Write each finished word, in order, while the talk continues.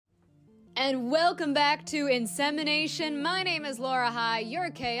and welcome back to Insemination. My name is Laura High,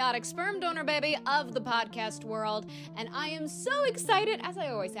 your chaotic sperm donor baby of the podcast world, and I am so excited, as I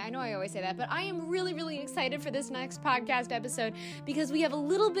always say, I know I always say that, but I am really, really excited for this next podcast episode because we have a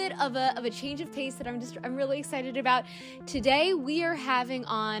little bit of a change of pace that I'm really excited about. Today, we are having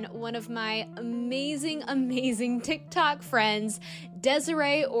on one of my amazing TikTok friends,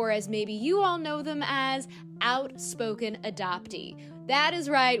 Desiree, or as maybe you all know them as, Outspoken Adoptee. That is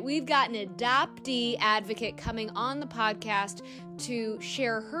right, we've got an adoptee advocate coming on the podcast to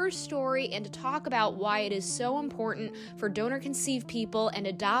share her story and to talk about why it is so important for donor-conceived people and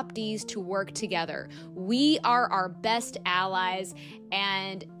adoptees to work together. We are our best allies,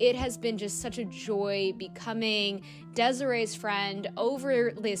 and it has been just such a joy becoming Desiree's friend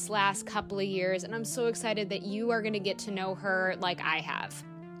over this last couple of years, and I'm so excited that you are going to get to know her like I have.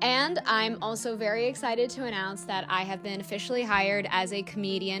 And I'm also very excited to announce that I have been officially hired as a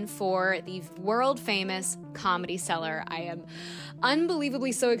comedian for the world-famous Comedy Cellar. I am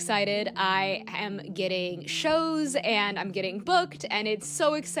unbelievably so excited. I am getting shows and I'm getting booked, and it's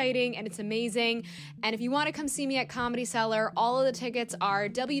so exciting and it's amazing. And if you want to come see me at Comedy Cellar, all of the tickets are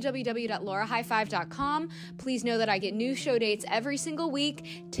www.laurahighfive.com. Please know that I get new show dates every single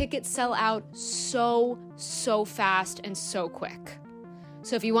week. Tickets sell out so fast and so quick.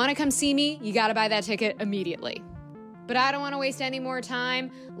 So if you want to come see me, you got to buy that ticket immediately. But I don't want to waste any more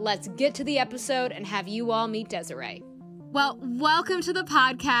time. Let's get to the episode and have you all meet Desiree. Well, welcome to the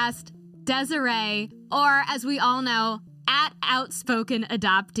podcast, Desiree, or as we all know, at Outspoken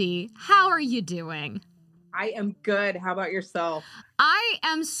Adoptee. How are you doing? I am good. How about yourself? I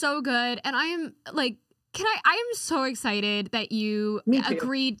am so good, and I am like, I am so excited that you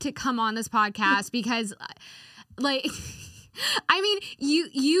agreed to come on this podcast because, like, I mean,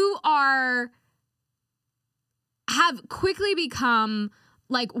 you have quickly become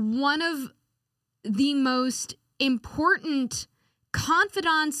like one of the most important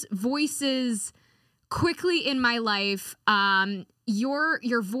confidants, voices quickly in my life.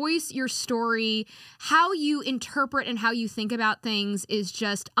 Your voice, your story, how you interpret and how you think about things is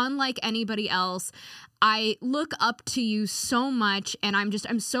just unlike anybody else. I look up to you so much, and I'm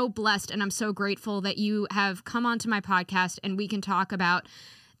so blessed and I'm so grateful that you have come onto my podcast and we can talk about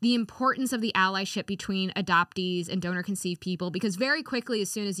the importance of the allyship between adoptees and donor-conceived people, because very quickly, as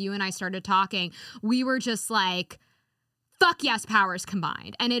soon as you and I started talking, we were just like, fuck yes, powers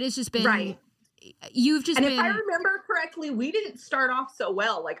combined. And it has just been... Right. You've just and been... if I remember correctly, we didn't start off so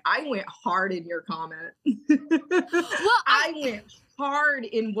well. Like, I went hard in your comment. Well, I went hard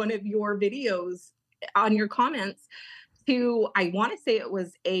in one of your videos on your comments to, I want to say it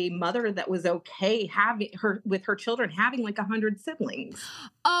was a mother that was okay having her with her children having like 100 siblings.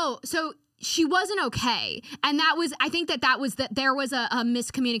 Oh, so she wasn't okay. And that was, I think that was that there was a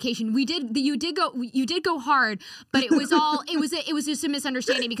miscommunication. You did go hard, but it was all, it was just a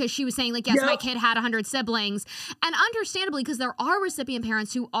misunderstanding because she was saying like, yes, my kid had 100 siblings. And understandably, because there are recipient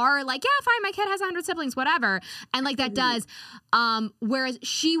parents who are like, yeah, fine, my kid has 100 siblings, whatever. And like that does, whereas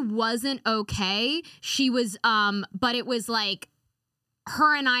she wasn't okay. She was, but it was like,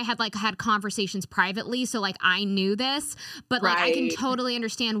 her and I had conversations privately, so like I knew this, but like I can totally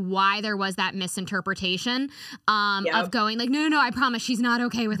understand why there was that misinterpretation of going like, no, I promise she's not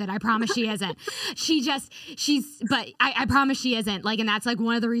okay with it. I promise she isn't. But I promise she isn't. Like, and that's like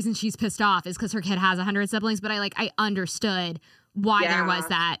one of the reasons she's pissed off is because her kid has 100 siblings. But I understood why there was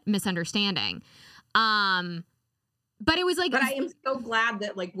that misunderstanding. But it was like, but I am so glad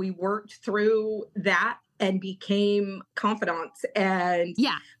that like we worked through that and became confidants and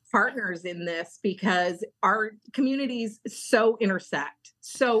partners in this, because our communities so intersect.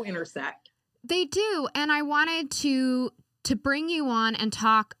 They do. And I wanted to bring you on and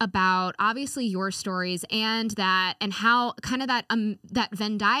talk about obviously your stories and how kind of that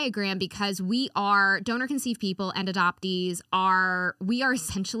Venn diagram, because we are donor-conceived people and adoptees we are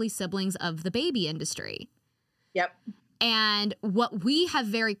essentially siblings of the baby industry. Yep. And what we have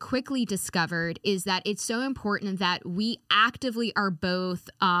very quickly discovered is that it's so important that we actively are both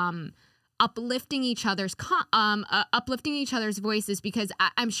uplifting each other's voices, because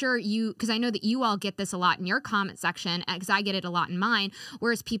I'm sure because I know that you all get this a lot in your comment section, because I get it a lot in mine,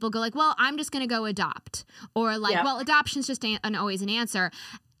 whereas people go like, well, I'm just going to go adopt, or like, well, adoption's just always an answer.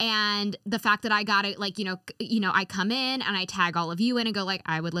 And the fact that I got it, like, I come in and I tag all of you in and go like,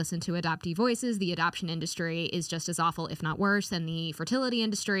 I would listen to adoptee voices. The adoption industry is just as awful, if not worse, than the fertility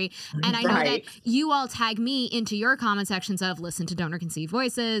industry. And I know that you all tag me into your comment sections of listen to donor conceived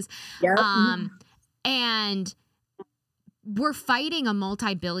voices. Yep. And we're fighting a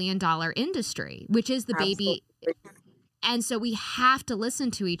multi-billion-dollar industry, which is the baby. And so we have to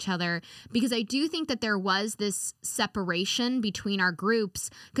listen to each other, because I do think that there was this separation between our groups,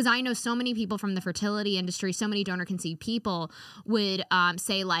 because I know so many people from the fertility industry, so many donor conceived people would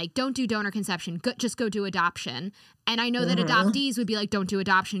say like, don't do donor conception, just go do adoption. And I know that adoptees would be like, don't do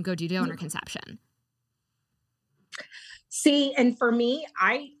adoption, go do donor conception. See, and for me,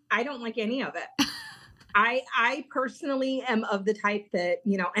 I don't like any of it. I personally am of the type that,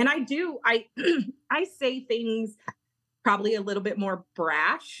 and I I say things probably a little bit more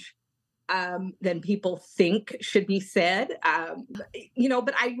brash than people think should be said.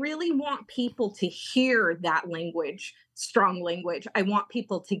 But I really want people to hear that language, strong language. I want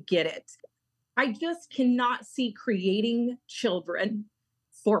people to get it. I just cannot see creating children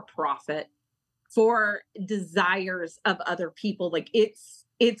for profit, for desires of other people. Like it's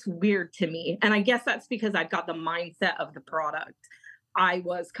weird to me. And I guess that's because I've got the mindset of the product. I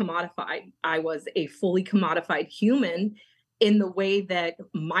was commodified. I was a fully commodified human in the way that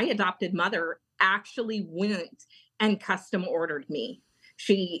my adopted mother actually went and custom ordered me.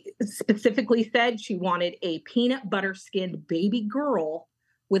 She specifically said she wanted a peanut butter skinned baby girl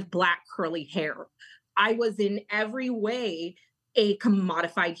with black curly hair. I was in every way a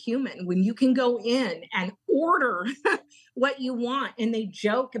commodified human. When you can go in and order what you want, and they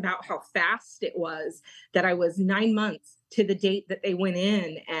joke about how fast it was, that I was 9 months to the date that they went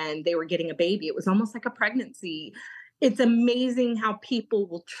in and they were getting a baby. It was almost like a pregnancy. It's amazing how people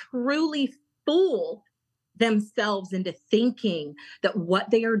will truly fool themselves into thinking that what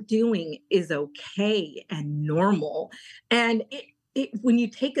they are doing is okay and normal. And when you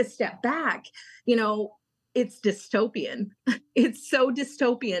take a step back, it's dystopian. It's so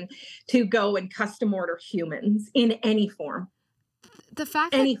dystopian to go and custom order humans in any form. The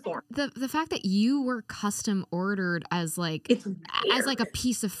fact any that form. The fact that you were custom ordered as like a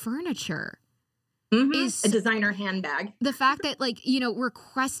piece of furniture. Is a designer handbag. The fact that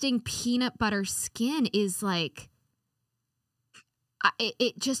requesting peanut butter skin is like,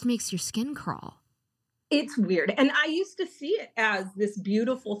 it just makes your skin crawl. It's weird. And I used to see it as this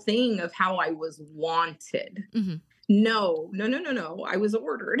beautiful thing of how I was wanted. Mm-hmm. No. I was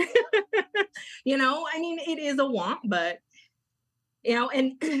ordered. It is a want, but,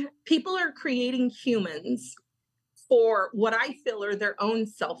 and people are creating humans for what I feel are their own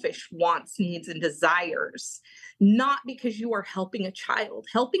selfish wants, needs, and desires, not because you are helping a child.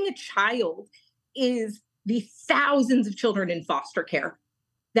 Helping a child is the thousands of children in foster care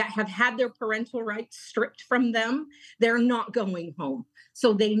that have had their parental rights stripped from them. They're not going home.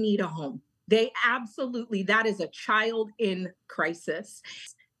 So they need a home. That is a child in crisis.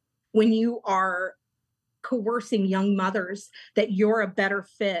 When you are coercing young mothers that you're a better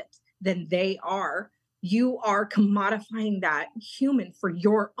fit than they are, you are commodifying that human for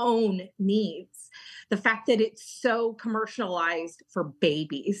your own needs. The fact that it's so commercialized for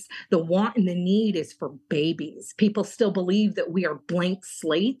babies, the want and the need is for babies. People still believe that we are blank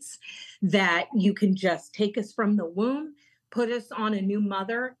slates, that you can just take us from the womb, put us on a new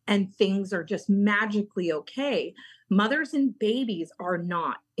mother, and things are just magically okay. Mothers and babies are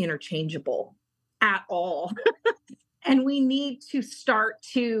not interchangeable at all. And we need to start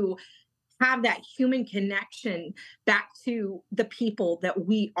to have that human connection back to the people that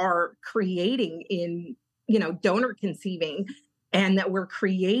we are creating in, donor conceiving, and that we're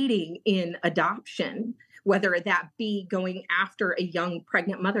creating in adoption, whether that be going after a young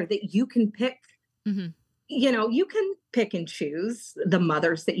pregnant mother that you can pick. Mm-hmm. You can pick and choose the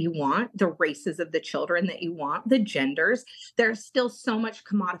mothers that you want, the races of the children that you want, the genders. There's still so much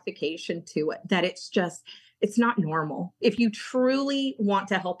commodification to it that it's not normal. If you truly want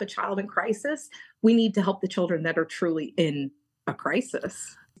to help a child in crisis, we need to help the children that are truly in a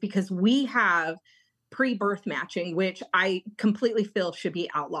crisis, because we have pre-birth matching, which I completely feel should be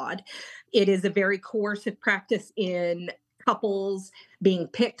outlawed. It is a very coercive practice in couples being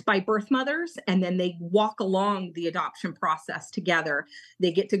picked by birth mothers, and then they walk along the adoption process together.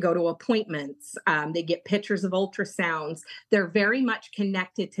 They get to go to appointments. They get pictures of ultrasounds. They're very much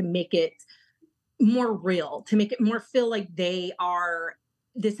connected to make it more real, to make it more feel like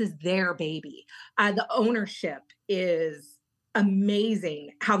this is their baby. The ownership is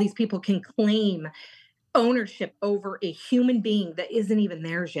amazing, how these people can claim ownership over a human being that isn't even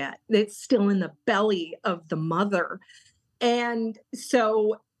theirs yet. It's still in the belly of the mother. And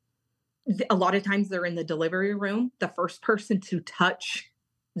so a lot of times they're in the delivery room. The first person to touch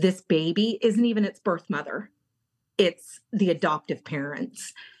this baby isn't even its birth mother. It's the adoptive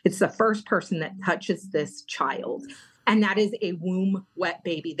parents. It's the first person that touches this child. And that is a womb wet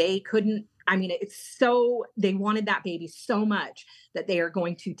baby. They couldn't I mean, they wanted that baby so much that they are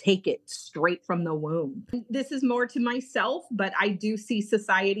going to take it straight from the womb. This is more to myself, but I do see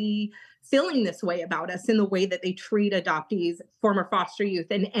society feeling this way about us in the way that they treat adoptees, former foster youth,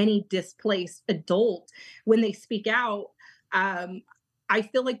 and any displaced adult when they speak out. I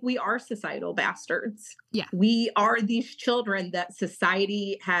feel like we are societal bastards. Yeah. We are these children that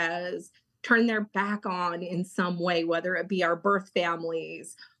society has turned their back on in some way, whether it be our birth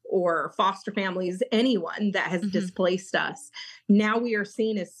families or foster families, anyone that has displaced us. Now we are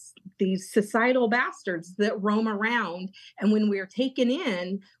seen as these societal bastards that roam around. And when we are taken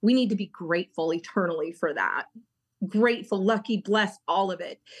in, we need to be grateful eternally for that. Grateful, lucky, blessed, all of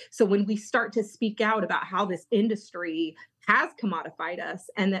it. So when we start to speak out about how this industry has commodified us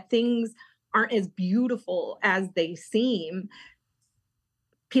and that things aren't as beautiful as they seem,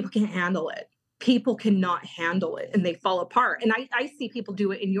 people can't handle it. People cannot handle it and they fall apart. And I see people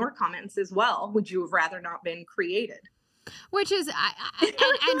do it in your comments as well. Would you have rather not been created? Which is,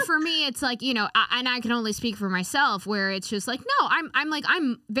 and for me, it's like, you know, and I can only speak for myself, where it's just like, no,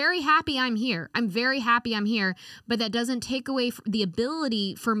 I'm very happy I'm here. I'm very happy I'm here. But that doesn't take away the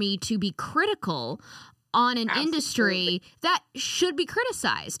ability for me to be critical on an industry that should be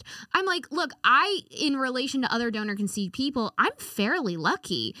criticized. I'm like, look, in relation to other donor conceived people, I'm fairly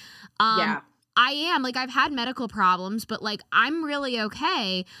lucky. I am. Like, I've had medical problems, but like, I'm really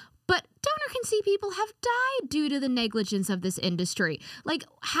okay. But donor conceived people have died due to the negligence of this industry. Like,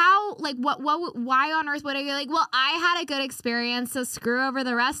 how, like, why on earth would I be like, well, I had a good experience, so screw over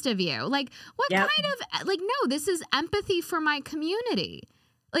the rest of you? Like, what kind of, like, no, this is empathy for my community.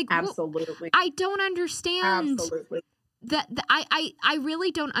 Like, absolutely. I don't understand. Absolutely. I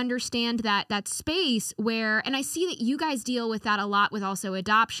really don't understand that space where, and I see that you guys deal with that a lot with also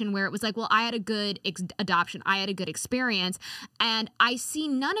adoption, where it was like, well, I had a good adoption, I had a good experience, and I see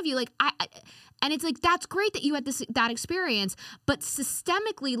none of you like and it's like, that's great that you had that experience, but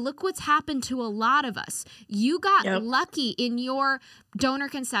systemically, look what's happened to a lot of us. You got lucky in your donor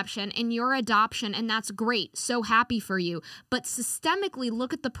conception, in your adoption, and that's great. So happy for you. But systemically,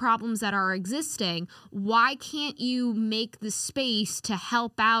 look at the problems that are existing. Why can't you make the space to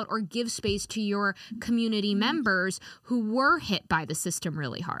help out or give space to your community members who were hit by the system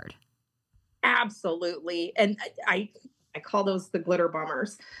really hard? Absolutely. And I call those the glitter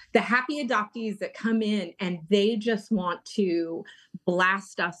bombers, the happy adoptees that come in and they just want to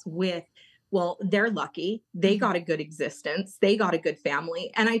blast us with, well, they're lucky. They got a good existence. They got a good family.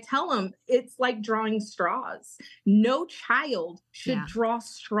 And I tell them it's like drawing straws. No child should draw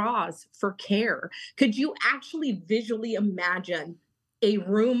straws for care. Could you actually visually imagine a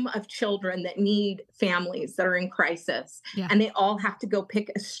room of children that need families that are in crisis and they all have to go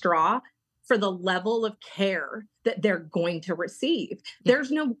pick a straw for the level of care that they're going to receive?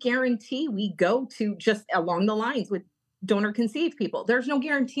 There's no guarantee we go to, just along the lines with donor conceived people, there's no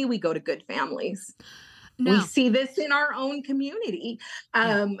guarantee we go to good families. No. We see this in our own community,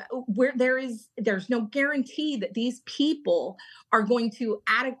 where there's no guarantee that these people are going to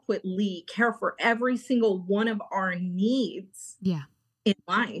adequately care for every single one of our needs in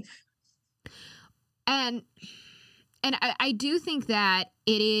life. And I do think that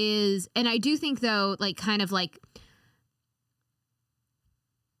it is, and I do think, though, like, kind of like,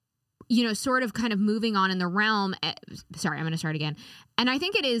 you know, sort of kind of moving on in the realm. Sorry, I'm going to start again. And I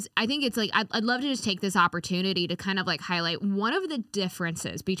think it's like, I'd love to just take this opportunity to kind of like highlight one of the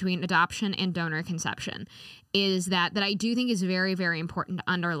differences between adoption and donor conception is that I do think is very, very important to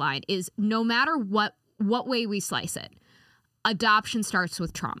underline is no matter what way we slice it, adoption starts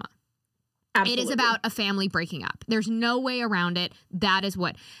with trauma. Absolutely. It is about a family breaking up. There's no way around it. That is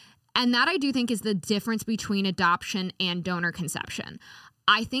what. And that I do think is the difference between adoption and donor conception.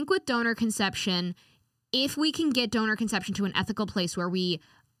 I think with donor conception, if we can get donor conception to an ethical place where we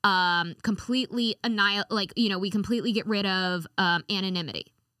completely annihilate, like, you know, we completely get rid of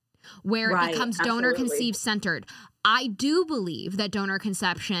anonymity, where it becomes donor conceived centered. I do believe that donor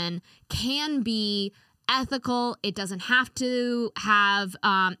conception can be ethical. It doesn't have to have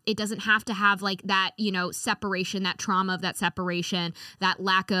like that, you know, separation, that trauma of that separation, that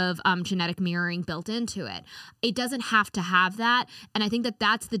lack of genetic mirroring built into it. It doesn't have to have that. And I think that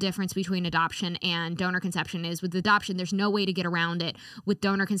that's the difference between adoption and donor conception is with adoption, there's no way to get around it. With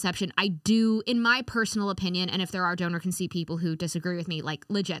donor conception, I do, in my personal opinion, and if there are donor conceived people who disagree with me, like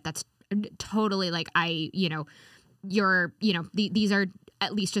legit, that's totally like these are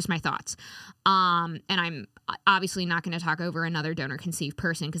at least just my thoughts. And I'm obviously not going to talk over another donor conceived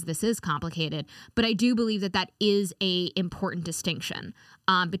person because this is complicated, but I do believe that is a important distinction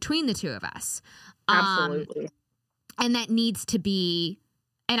between the two of us. Absolutely. And that needs to be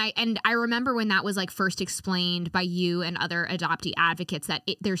And I remember when that was like first explained by you and other adoptee advocates that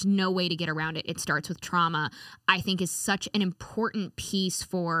there's no way to get around it. It starts with trauma, I think is such an important piece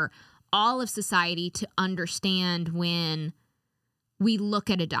for all of society to understand when we look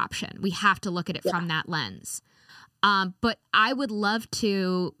at adoption. We have to look at it from that lens. But I would love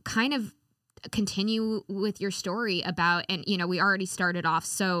to kind of continue with your story about, and, you know, we already started off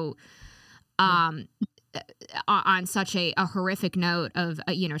so on such a horrific note of,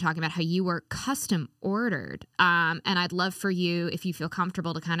 you know, talking about how you were custom ordered. And I'd love for you, if you feel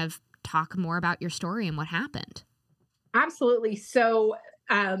comfortable, to kind of talk more about your story and what happened. Absolutely. So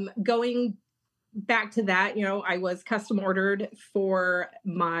going back to that, you know, I was custom ordered for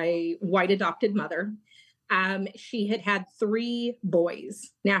my white adopted mother. She had 3 boys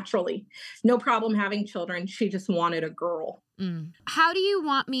naturally, no problem having children. She just wanted a girl. How do you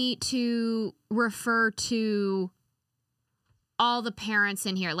want me to refer to all the parents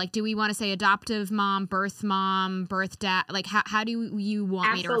in here? Like, do we want to say adoptive mom, birth dad? Like, how do you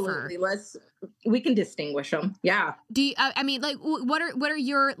want me to refer? We can distinguish them. Yeah. Do you, I mean, like, what are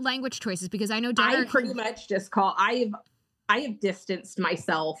your language choices? Because I know I pretty much just call, I have distanced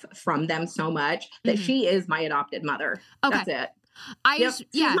myself from them so much that she is my adopted mother. Okay. That's it.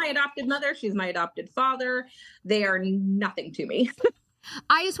 She's my adopted mother. She's my adopted father. They are nothing to me.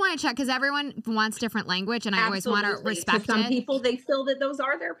 I just want to check because everyone wants different language, and I always want to respect it. Some people, they feel that those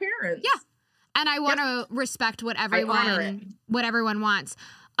are their parents. Yeah, and I want to respect what everyone wants.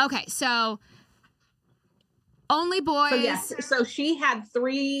 Okay, so only boys. So yes, so she had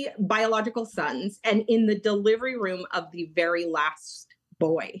 3 biological sons, and in the delivery room of the very last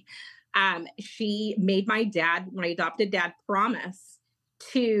boy, she made my adopted dad, promise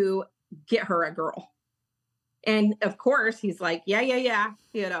to get her a girl. And of course he's like, yeah.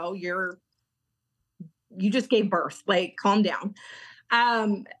 You know, you just gave birth, like, calm down.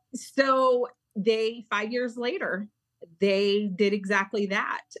 So 5 years later, they did exactly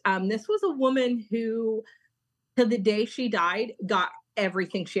that. This was a woman who, to the day she died, got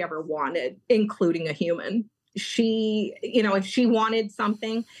everything she ever wanted, including a human. She, you know, if she wanted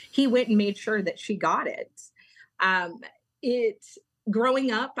something, he went and made sure that she got it.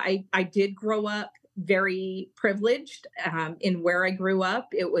 Growing up, I did grow up very privileged in where I grew up.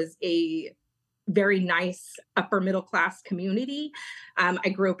 It was a very nice upper middle class community. I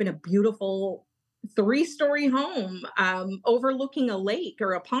grew up in a beautiful 3-story home overlooking a lake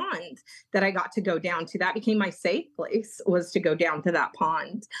or a pond that I got to go down to. That became my safe place, was to go down to that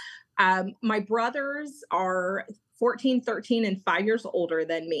pond. My brothers are 14, 13, and 5 years older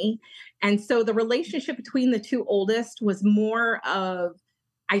than me. And so the relationship between the 2 oldest was more of,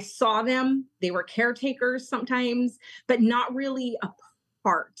 I saw them, they were caretakers sometimes, but not really a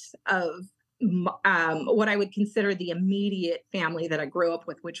part of what I would consider the immediate family that I grew up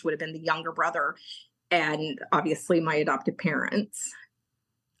with, which would have been the younger brother and obviously my adopted parents.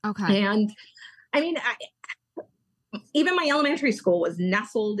 Okay. And I mean, even my elementary school was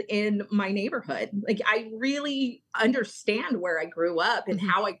nestled in my neighborhood. Like, I really understand where I grew up and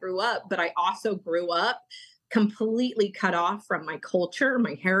how I grew up, but I also grew up completely cut off from my culture,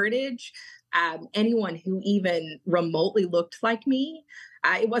 my heritage, anyone who even remotely looked like me.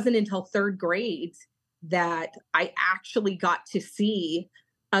 It wasn't until 3rd grade that I actually got to see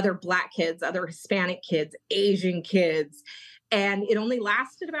other Black kids, other Hispanic kids, Asian kids. And it only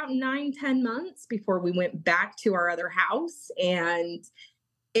lasted about 9-10 months before we went back to our other house. And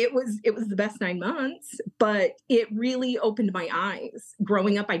it was the best 9 months, but it really opened my eyes.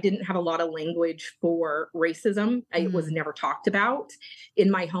 Growing up, I didn't have a lot of language for racism. It was never talked about in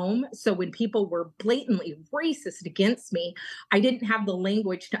my home. So when people were blatantly racist against me, I didn't have the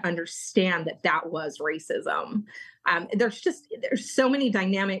language to understand that that was racism. There's so many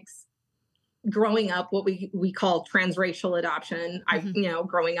dynamics growing up, what we call transracial adoption.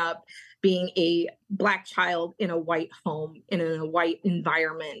 Growing up being a Black child in a white home, in a white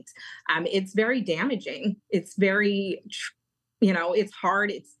environment, it's very damaging. It's very, it's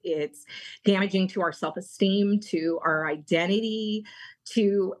hard. It's damaging to our self-esteem, to our identity,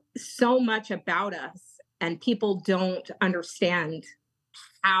 to so much about us. And people don't understand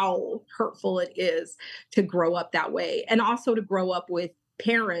how hurtful it is to grow up that way. And also to grow up with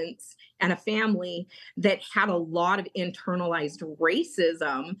parents and a family that had a lot of internalized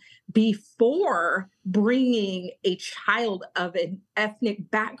racism before bringing a child of an ethnic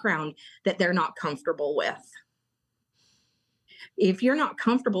background that they're not comfortable with. If you're not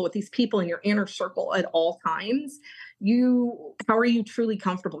comfortable with these people in your inner circle at all times, how are you truly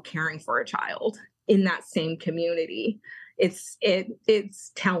comfortable caring for a child in that same community? It's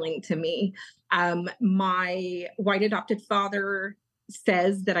telling to me. My white adopted father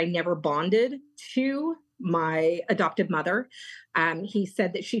says that I never bonded to my adoptive mother. He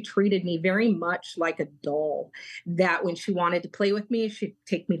said that she treated me very much like a doll, that when she wanted to play with me, she'd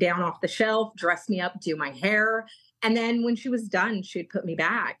take me down off the shelf, dress me up, do my hair. And then when she was done, she'd put me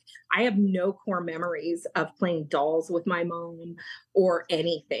back. I have no core memories of playing dolls with my mom or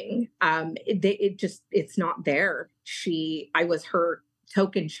anything. It's not there. I was her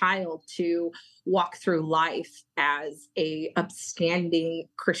token child to walk through life as a upstanding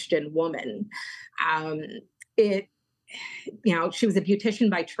Christian woman. Um, it, she was a beautician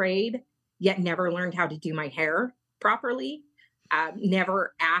by trade, yet never learned how to do my hair properly.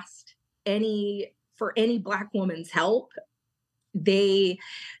 Never asked for any Black woman's help. They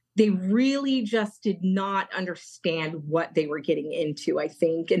really just did not understand what they were getting into, I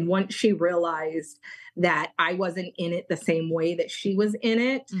think. And once she realized that I wasn't in it the same way that she was in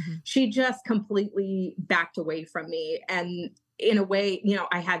it, she just completely backed away from me. And in a way,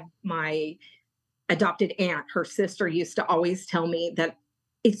 I had my adopted aunt, her sister used to always tell me that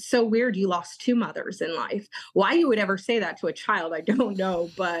it's so weird you lost two mothers in life. Why you would ever say that to a child, I don't know.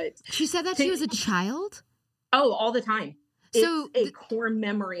 But she said that she was a child? Oh, all the time. So it's a core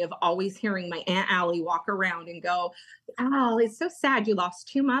memory of always hearing my Aunt Allie walk around and go, "Oh, it's so sad you lost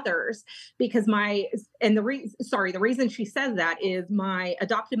two mothers." Because the reason she says that is my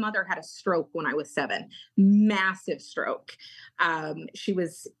adopted mother had a stroke when I was 7, massive stroke. She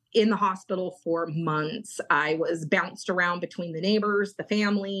was in the hospital for months. I was bounced around between the neighbors, the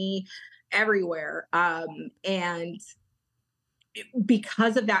family, everywhere. And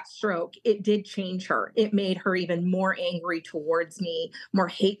because of that stroke, it did change her. It made her even more angry towards me, more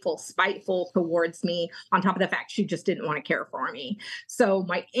hateful, spiteful towards me, on top of the fact she just didn't want to care for me. So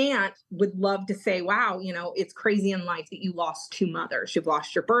my aunt would love to say, wow, it's crazy in life that you lost two mothers. You've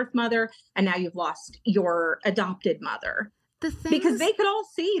lost your birth mother, and now you've lost your adopted mother. Because they could all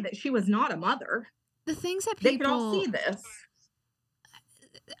see that she was not a mother. The things that they could all see this.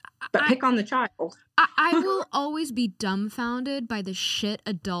 But pick on the child. I will always be dumbfounded by the shit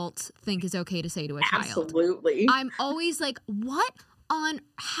adults think is okay to say to a child. Absolutely. I'm always like, how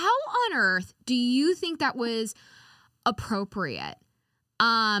on earth do you think that was appropriate?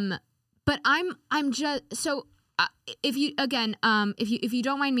 But I'm just so. If you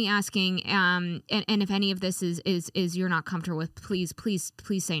don't mind me asking, and if any of this is you're not comfortable with, please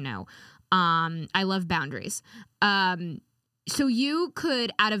say no. I love boundaries. So you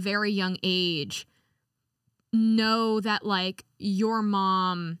could, at a very young age, know that like your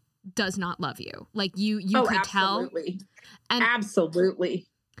mom does not love you. Like you could absolutely. Tell. Absolutely.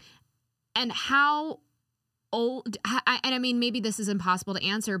 And how old? And I mean, maybe this is impossible to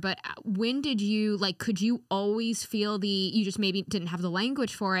answer, but when did you could you always feel you just maybe didn't have the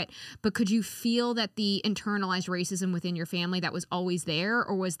language for it, but could you feel that the internalized racism within your family that was always there,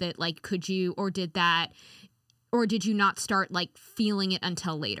 or was that or did you not start feeling it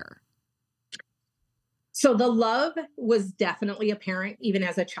until later? So the love was definitely apparent even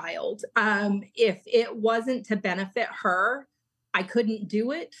as a child. If it wasn't to benefit her, I couldn't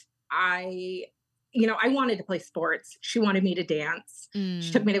do it. I wanted to play sports. She wanted me to dance.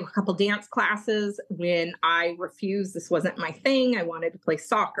 She took me to a couple dance classes. When I refused, this wasn't my thing. I wanted to play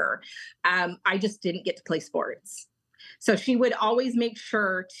soccer. I just didn't get to play sports. So she would always make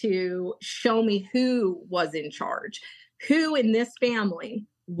sure to show me who was in charge, who in this family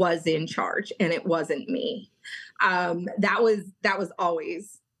was in charge, and it wasn't me. That was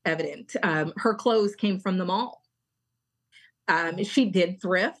always evident. Her clothes came from the mall. She did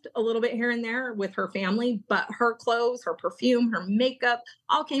thrift a little bit here and there with her family, but her clothes, her perfume, her makeup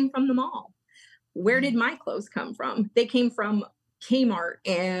all came from the mall. Where did my clothes come from? They came from Kmart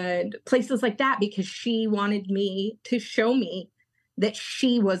and places like that, because she wanted me to show me that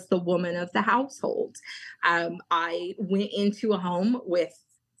she was the woman of the household. I went into a home with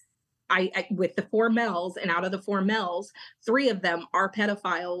the 4 males, and out of the 4 males, 3 of them are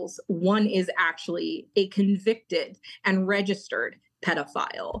pedophiles. One is actually a convicted and registered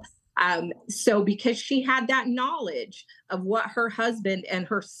pedophile. So because she had that knowledge of what her husband and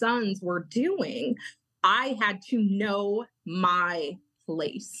her sons were doing, I had to know my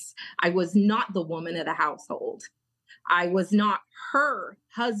place. I was not the woman of the household. I was not her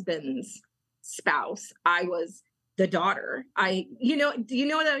husband's spouse. I was the daughter. Do you know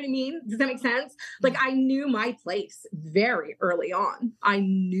what I mean? Does that make sense? I knew my place very early on. I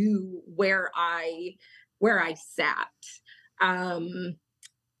knew where I sat.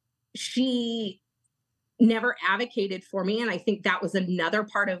 never advocated for me. And I think that was another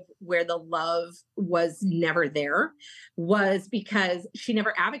part of where the love was never there, was because she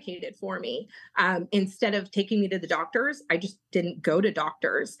never advocated for me. Instead of taking me to the doctors, I just didn't go to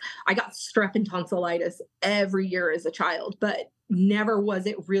doctors. I got strep and tonsillitis every year as a child, but never was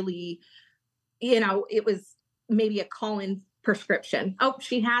it really, it was maybe a call-in prescription. Oh,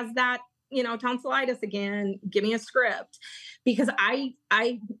 she has that, tonsillitis again, give me a script. Because I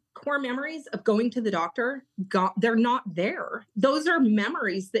core memories of going to the doctor, they're not there. Those are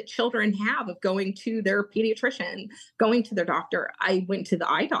memories that children have of going to their pediatrician, going to their doctor. I went to the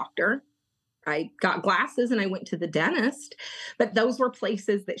eye doctor. I got glasses and I went to the dentist, but those were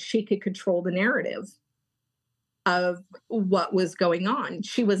places that she could control the narrative of what was going on.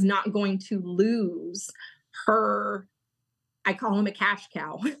 She was not going to lose her, I call him a cash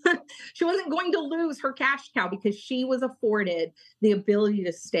cow. She wasn't going to lose her cash cow because she was afforded the ability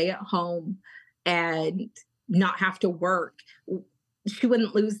to stay at home and not have to work. She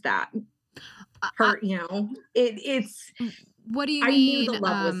wouldn't lose that. It's. What do you mean? I knew the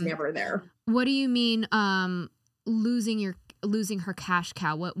love was never there. What do you mean? Losing her cash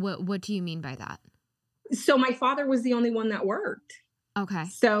cow. What do you mean by that? So my father was the only one that worked. Okay.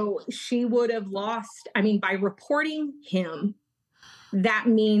 So she would have lost, by reporting him, that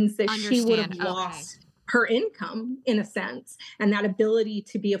means that she would have lost her income in a sense, and that ability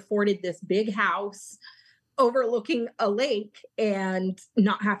to be afforded this big house overlooking a lake and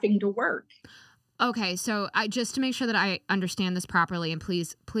not having to work. Okay, so just to make sure that I understand this properly, and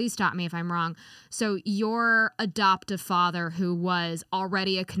please stop me if I'm wrong. So your adoptive father, who was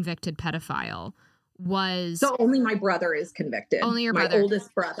already a convicted pedophile, so only my brother is convicted. Only your brother. My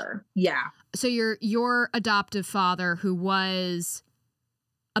oldest brother. Yeah. So your adoptive father, who was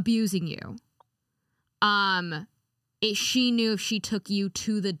abusing you, she knew if she took you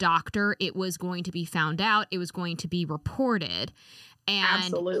to the doctor, it was going to be found out. It was going to be reported. And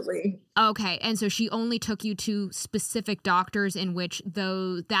absolutely. Okay. And so she only took you to specific doctors in which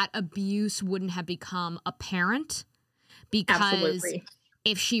that abuse wouldn't have become apparent, because absolutely.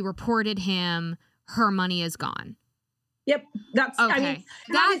 If she reported him, her money is gone. Yep. That's, okay.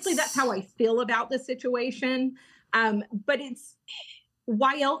 Honestly, that's how I feel about the situation. But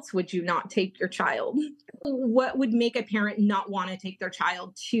why else would you not take your child? What would make a parent not want to take their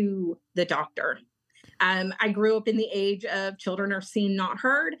child to the doctor? I grew up in the age of children are seen, not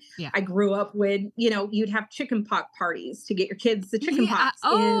heard. Yeah. I grew up with, you'd have chickenpox parties to get your kids the chickenpox.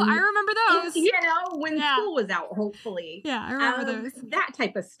 Oh, I remember those. When school was out, hopefully. Yeah, I remember those. That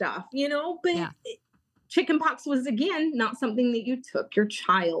type of stuff, but chickenpox was, again, not something that you took your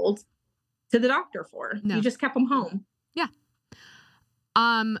child to the doctor for. No. You just kept them home. Yeah.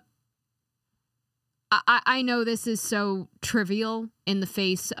 I know this is so trivial in the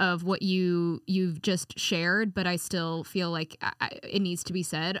face of what you've just shared, but I still feel like it needs to be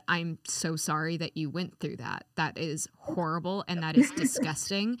said. I'm so sorry that you went through that. That is horrible and that is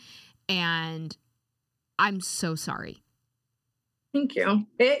disgusting. And I'm so sorry. Thank you.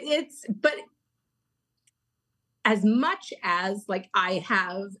 But as much as I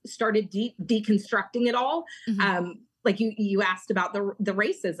have started deconstructing it all, mm-hmm. You asked about the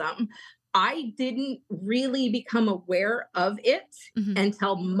racism, I didn't really become aware of it mm-hmm.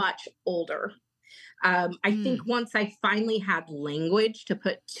 until much older. I think once I finally had language to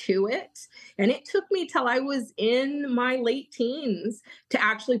put to it, and it took me till I was in my late teens to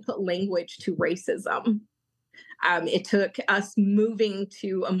actually put language to racism. It took us moving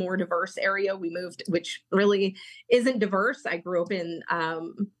to a more diverse area. We moved, which really isn't diverse. I grew up in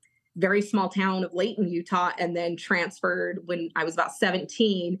very small town of Layton, Utah, and then transferred when I was about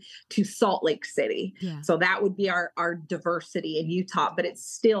 17 to Salt Lake City. Yeah. So that would be our diversity in Utah, but it's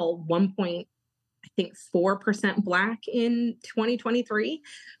still 4% Black in 2023.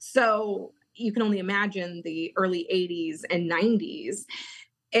 So you can only imagine the early 80s and 90s.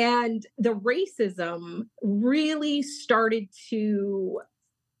 And the racism really started to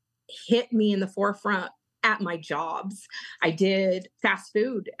hit me in the forefront at my jobs. I did fast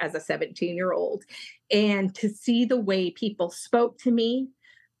food as a 17-year-old, and to see the way people spoke to me,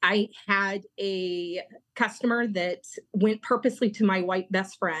 I had a customer that went purposely to my white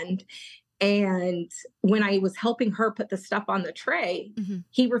best friend. And when I was helping her put the stuff on the tray, mm-hmm.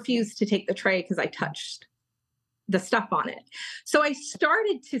 he refused to take the tray because I touched the stuff on it. So I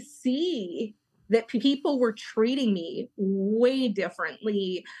started to see that people were treating me way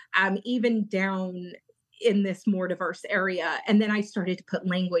differently, even down in this more diverse area. And then I started to put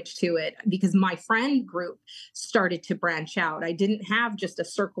language to it because my friend group started to branch out. I didn't have just a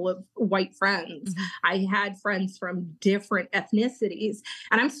circle of white friends. Mm-hmm. I had friends from different ethnicities.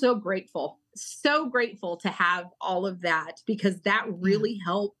 And I'm so grateful so grateful to have all of that, because that Yeah. really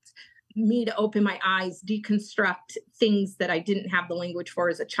helped me to open my eyes, deconstruct things that I didn't have the language for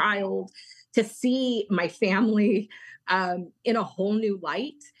as a child, to see my family in a whole new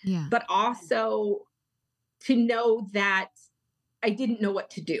light, Yeah. but also to know that I didn't know what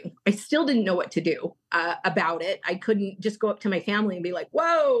to do. I still didn't know what to do about it. I couldn't just go up to my family and be like,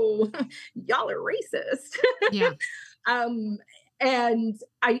 whoa, y'all are racist. Yeah. um, and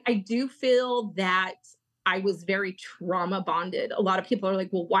I do feel that I was very trauma bonded. A lot of people are like,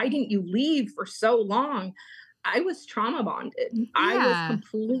 well, why didn't you leave for so long? I was trauma bonded. I was Yeah.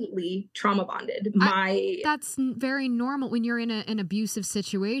 completely trauma bonded. I My That's very normal when you're in an abusive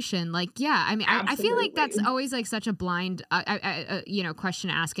situation. Like, yeah, I mean, I feel like that's Absolutely. always like such a blind, question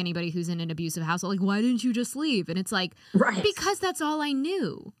to ask anybody who's in an abusive household. Like, why didn't you just leave? And it's like, Right. because that's all I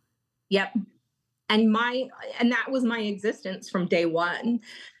knew. Yep. And that was my existence from day one.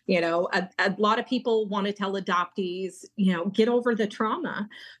 A lot of people want to tell adoptees, get over the trauma.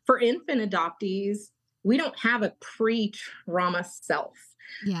 For infant adoptees, we don't have a pre-trauma self.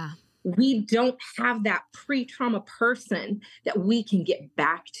 Yeah. We don't have that pre-trauma person that we can get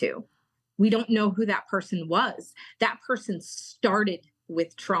back to. We don't know who that person was. That person started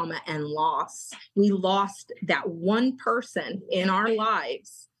with trauma and loss. We lost that one person in our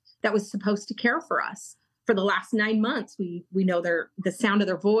lives that was supposed to care for us. For the last 9 months, we know the sound of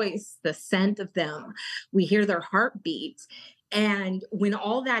their voice, the scent of them, we hear their heartbeat. And when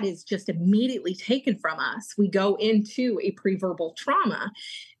all that is just immediately taken from us, we go into a preverbal trauma.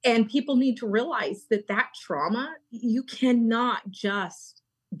 And people need to realize that trauma, you cannot just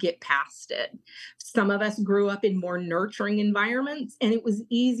get past it. Some of us grew up in more nurturing environments, and it was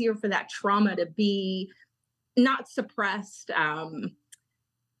easier for that trauma to be not suppressed,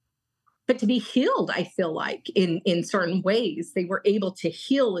 but to be healed. I feel like in certain ways they were able to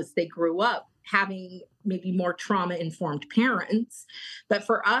heal as they grew up, having maybe more trauma informed parents. But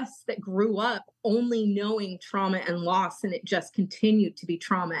for us that grew up only knowing trauma and loss, and it just continued to be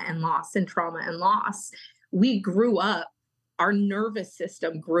trauma and loss and trauma and loss, we grew up, our nervous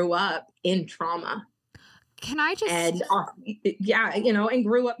system grew up in trauma. Can I And just yeah, and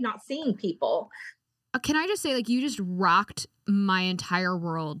grew up not seeing people. Can I just say, like, you just rocked my entire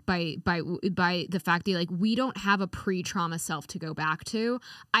world by the fact that, like, we don't have a pre-trauma self to go back to.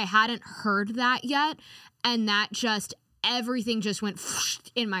 I hadn't heard that yet, and that just everything just went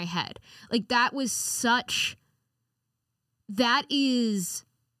in my head. Like, that is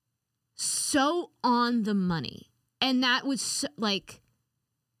so on the money, and that was like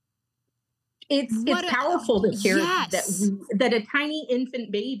It's powerful to hear yes. that a tiny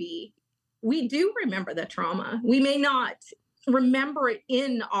infant baby, we do remember the trauma. We may not remember it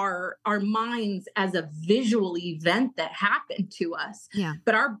in our minds as a visual event that happened to us, Yeah.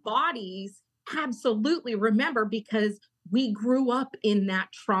 but our bodies absolutely remember, because we grew up in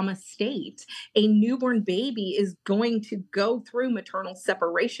that trauma state. A newborn baby is going to go through maternal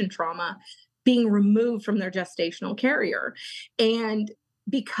separation trauma, being removed from their gestational carrier. And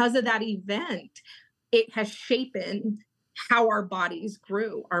because of that event, it has shaped how our bodies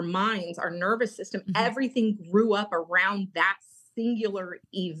grew, our minds, our nervous system, Mm-hmm. everything grew up around that singular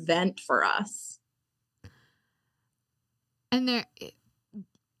event for us. And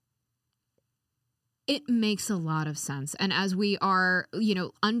it makes a lot of sense. And as we are,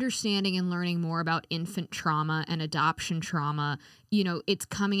 understanding and learning more about infant trauma and adoption trauma, it's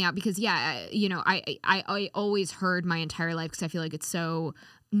coming out because, I always heard my entire life, because I feel like it's so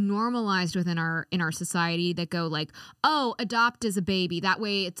normalized in our society, that go like, oh, adopt as a baby. That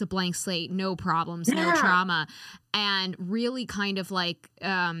way it's a blank slate, no problems, no trauma. And really kind of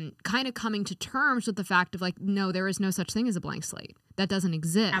coming to terms with the fact of like, no, there is no such thing as a blank slate. That doesn't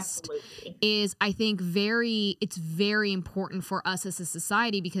exist. Absolutely. Is, I think, it's very important for us as a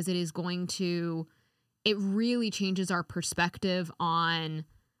society, because it really changes our perspective on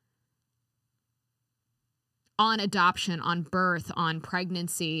adoption, on birth, on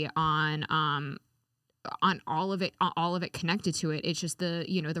pregnancy, on all of it connected to it. It's just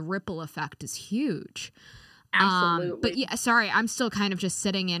the ripple effect is huge. Absolutely. But yeah, sorry, I'm still kind of just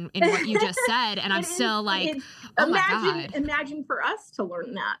sitting in what you just said, and I'm still like, oh my God. Imagine for us to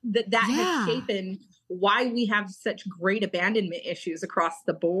learn that has Yeah. shaped why we have such great abandonment issues across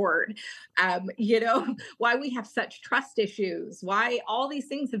the board. Why we have such trust issues, why all these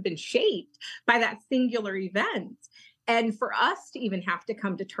things have been shaped by that singular event. And for us to even have to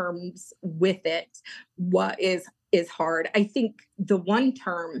come to terms with it, what is hard. I think the one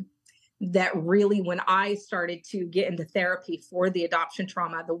term that really, when I started to get into therapy for the adoption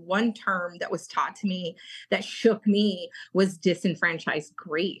trauma, the one term that was taught to me that shook me was disenfranchised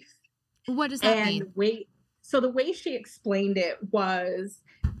grief. What does that And mean? the way she explained it was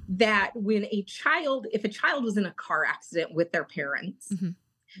that if a child was in a car accident with Mhm.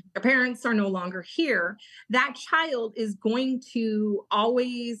 their parents are no longer here, that child is going to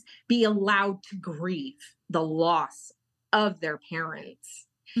always be allowed to grieve the loss of their parents.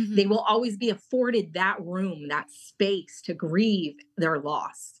 They Mhm. will always be afforded that room, that space to grieve their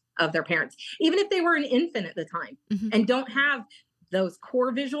loss of their parents, even if they were an infant at the time Mhm. and don't have those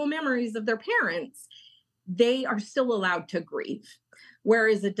core visual memories of their parents. They are still allowed to grieve.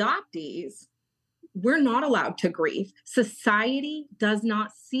 Whereas adoptees, we're not allowed to grieve. Society does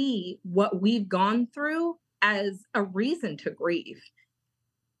not see what we've gone through as a reason to grieve.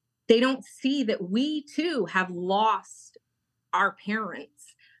 They don't see that we too have lost our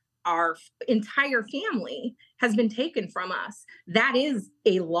parents. Our entire family has been taken from us. That is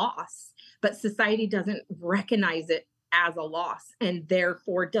a loss, but society doesn't recognize it as a loss and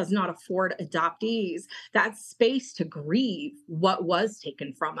therefore does not afford adoptees that space to grieve what was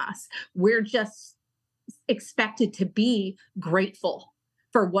taken from us. We're just expected to be grateful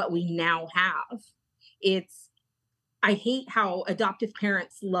for what we now have. It's I hate how adoptive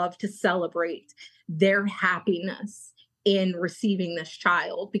parents love to celebrate their happiness in receiving this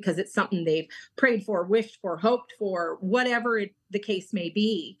child because it's something they've prayed for, wished for, hoped for, whatever the case may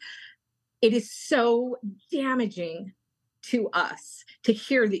be. It is so damaging to us to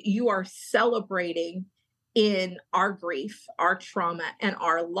hear that you are celebrating in our grief, our trauma, and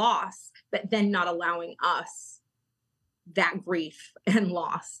our loss, but then not allowing us that grief and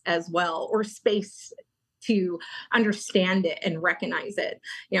loss as well, or space to understand it and recognize it.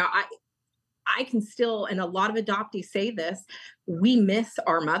 You know, I can still, and a lot of adoptees say this, we miss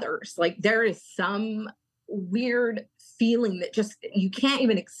our mothers. Like there is some weird feeling that just you can't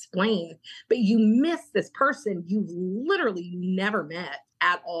even explain, but you miss this person you've literally never met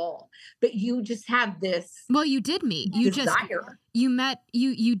at all. But you just have this Well, you did meet. desire. You met.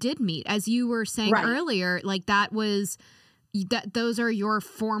 You did meet, as you were saying Right. earlier. Like that those are your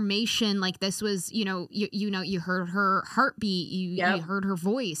formation. Like this was, you heard her heartbeat. You Yep. heard her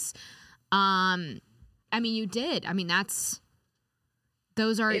voice. I mean, you did. I mean,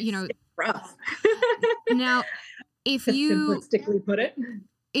 those are, It's rough. now if To you simplistically put it.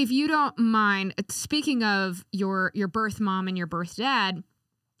 don't mind, speaking of your birth mom and your birth dad,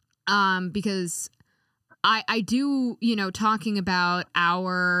 because I do, talking about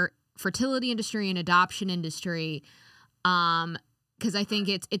our fertility industry and adoption industry, because I think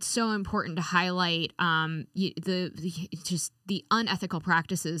it's so important to highlight just the unethical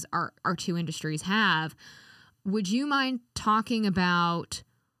practices our two industries have. Would you mind talking about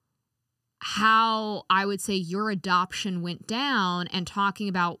how I would say your adoption went down and talking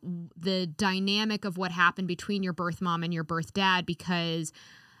about the dynamic of what happened between your birth mom and your birth dad? Because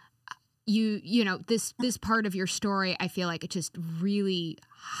this part of your story, I feel like it just really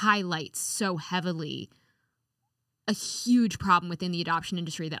highlights so heavily a huge problem within the adoption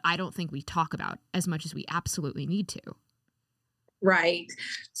industry that I don't think we talk about as much as we absolutely need to. Right.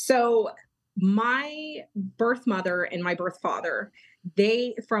 So my birth mother and my birth father,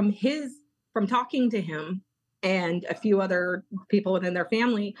 they from talking to him and a few other people within their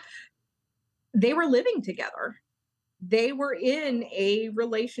family, they were living together. They were in a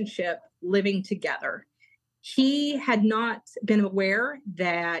relationship living together. He had not been aware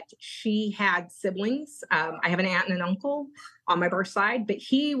that she had siblings. I have an aunt and an uncle on my birth side, but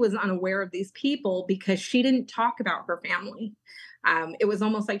he was unaware of these people because she didn't talk about her family. It was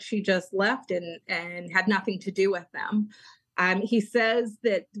almost like she just left and had nothing to do with them. He says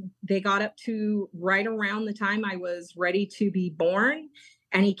that they got up to right around the time I was ready to be born,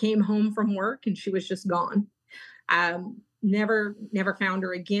 and he came home from work and she was just gone. Never found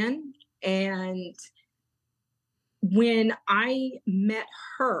her again. And when I met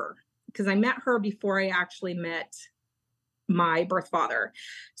her, because I met her before I actually met my birth father.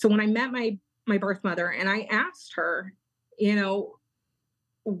 So when I met my birth mother and I asked her,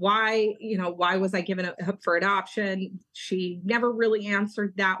 why was I given up for adoption? She never really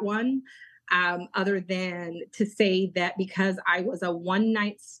answered that one, other than to say that because I was a one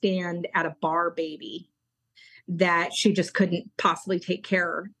night stand at a bar baby, that she just couldn't possibly take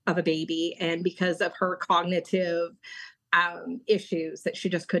care of a baby. And because of her cognitive issues, that she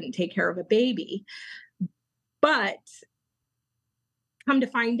just couldn't take care of a baby. But come to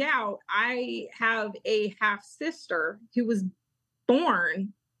find out, I have a half sister who was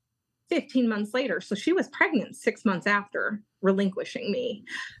born 15 months later. So she was pregnant 6 months after relinquishing me.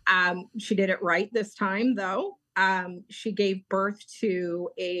 She did it right this time, though. She gave birth to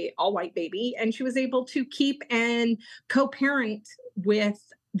a all white baby, and she was able to keep and co-parent with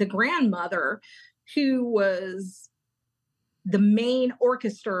the grandmother who was the main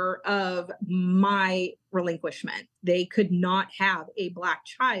orchestra of my relinquishment. They could not have a Black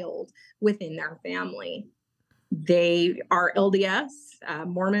child within their family. They are LDS,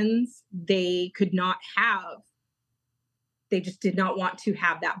 Mormons. They could not have, they just did not want to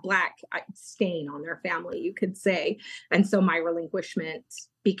have that Black stain on their family, you could say. And so my relinquishment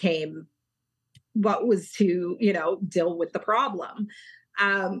became what was to, deal with the problem.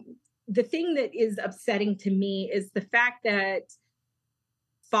 The thing that is upsetting to me is the fact that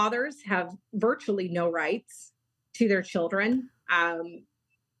fathers have virtually no rights to their children.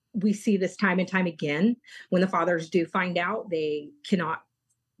 We see this time and time again. When the fathers do find out, they cannot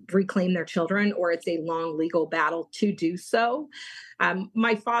reclaim their children, or it's a long legal battle to do so.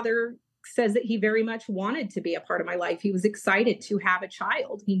 My father says that he very much wanted to be a part of my life. He was excited to have a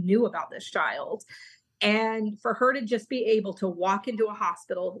child. He knew about this child. And for her to just be able to walk into a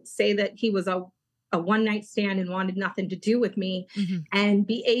hospital, say that he was a one-night stand and wanted nothing to do with me, and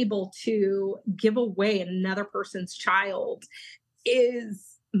be able to give away another person's child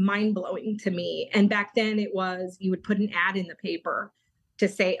is mind-blowing to me. And back then it was, you would put an ad in the paper to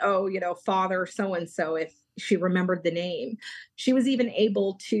say, oh, father so-and-so, if she remembered the name. She was even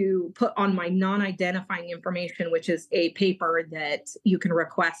able to put on my non-identifying information, which is a paper that you can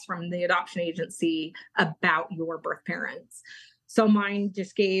request from the adoption agency about your birth parents. So mine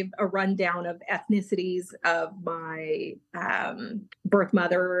just gave a rundown of ethnicities of my birth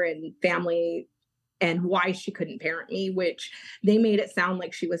mother and family, and why she couldn't parent me, which they made it sound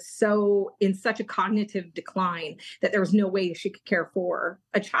like she was in such a cognitive decline that there was no way she could care for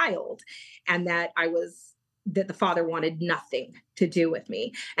a child, and that the father wanted nothing to do with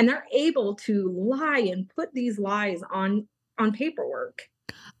me. And they're able to lie and put these lies on paperwork.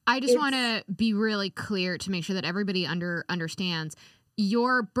 I just want to be really clear to make sure that everybody understands.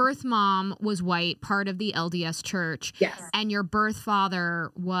 Your birth mom was white, part of the LDS church. Yes. And your birth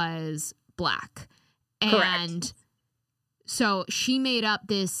father was Black. Correct. And so she made up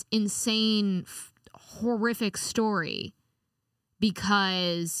this insane, horrific story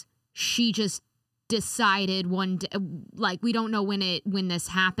because she just decided one day, like, we don't know when this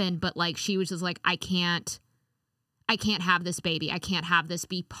happened, but like, she was just like, I can't have this baby. I can't have this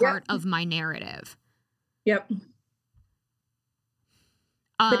be part of my narrative. Yep.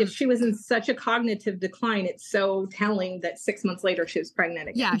 But if she was in such a cognitive decline, it's so telling that 6 months later she was pregnant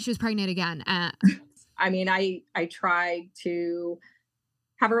again. Yeah, she was pregnant again. I mean, I tried to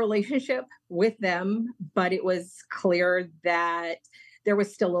have a relationship with them, but it was clear that there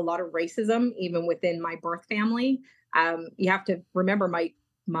was still a lot of racism even within my birth family. You have to remember,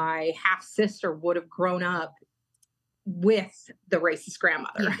 my half sister would have grown up with the racist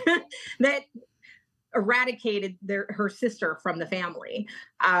grandmother that eradicated her sister from the family.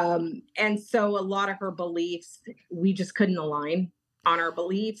 And so a lot of her beliefs, we just couldn't align on our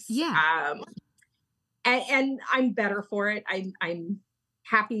beliefs. Yeah. And I'm better for it. I'm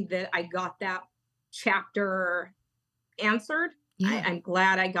happy that I got that chapter answered. Yeah. I'm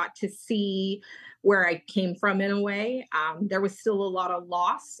glad I got to see where I came from in a way. There was still a lot of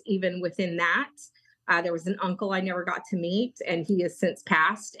loss even within that. There was an uncle I never got to meet, and he has since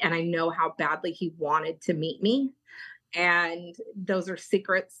passed. And I know how badly he wanted to meet me. And those are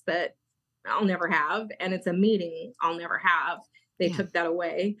secrets that I'll never have. And it's a meeting I'll never have. They took that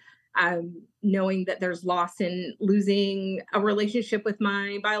away. Knowing that there's loss in losing a relationship with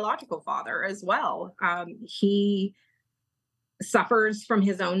my biological father as well. He suffers from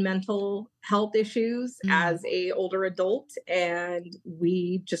his own mental health issues as a older adult, and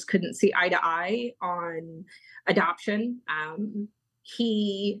we just couldn't see eye to eye on adoption.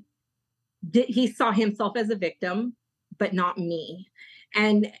 He saw himself as a victim, but not me.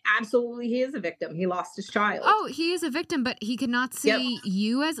 And absolutely, he is a victim. He lost his child. Oh, he is a victim, but he could not see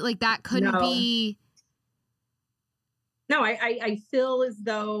you as, like, that couldn't be. No, I feel as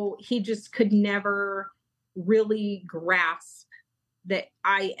though he just could never really grasp that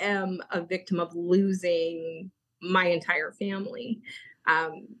I am a victim of losing my entire family,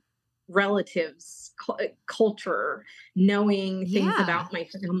 relatives, culture, knowing things about my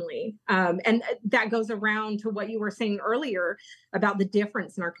family. And that goes around to what you were saying earlier about the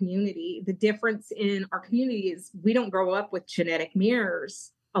difference in our community. The difference in our community is we don't grow up with genetic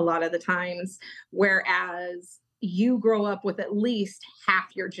mirrors a lot of the times, whereas you grow up with at least half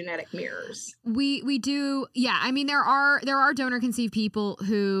your genetic mirrors. We do. Yeah. I mean, there are donor conceived people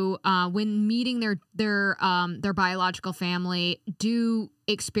who, when meeting their biological family, do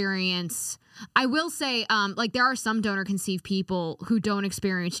experience, I will say, like there are some donor conceived people who don't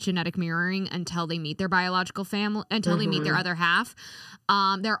experience genetic mirroring until they meet their biological family, until they meet their other half.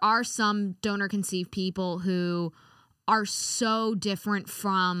 There are some donor conceived people who are so different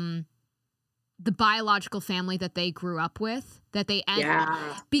from the biological family that they grew up with, that they end,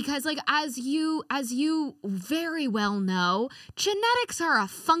 because like as you very well know, genetics are a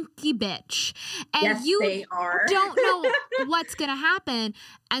funky bitch, and yes, you they are. don't know what's gonna happen.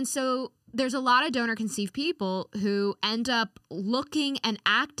 And so there's a lot of donor conceived people who end up looking and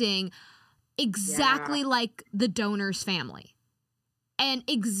acting exactly like the donor's family and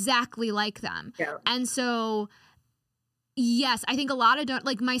exactly like them. And so yes, I think a lot of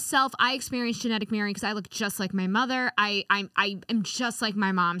like myself, I experienced genetic mirroring because I look just like my mother. I am just like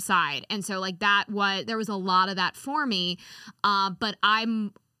my mom's side, and so like there was a lot of that for me. But I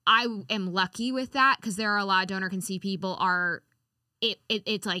am lucky with that because there are a lot of donor conceived people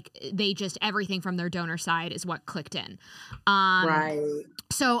it's like they just everything from their donor side is what clicked in. Right.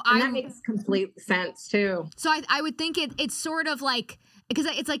 So that makes complete sense too. So I would think it's sort of like, because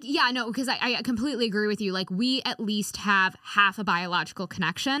it's like, yeah, no, because I completely agree with you. Like we at least have half a biological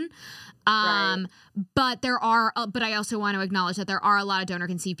connection. Right. But I also want to acknowledge that there are a lot of donor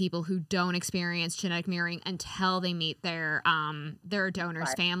conceived people who don't experience genetic mirroring until they meet their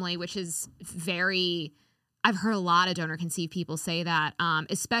donor's family, which is I've heard a lot of donor conceived people say that,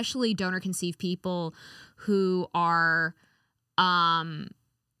 especially donor conceived people who are,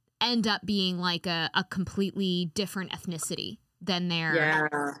 end up being like a completely different ethnicity than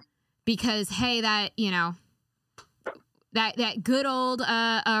their, because hey, that, you know, that good old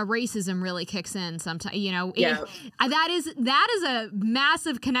racism really kicks in sometimes, you know. That is a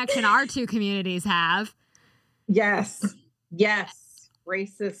massive connection our two communities have. Yes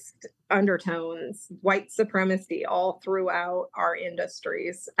Racist undertones, white supremacy all throughout our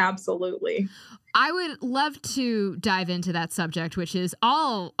industries. Absolutely. I would love to dive into that subject, which is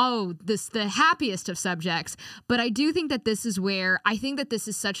the happiest of subjects. But I do think that this is where I think that this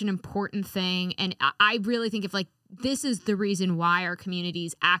is such an important thing. And I really think if like this is the reason why our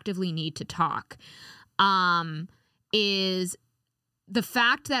communities actively need to talk, is the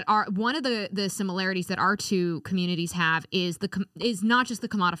fact that one of the similarities that our two communities have is not just the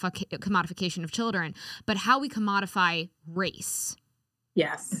commodification of children, but how we commodify race.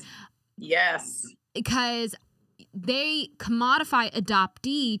 Yes. Because they commodify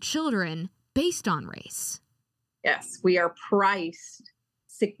adoptee children based on race. Yes, we are priced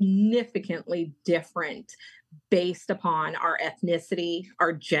significantly different based upon our ethnicity,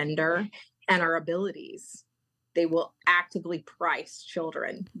 our gender, and our abilities. They will actively price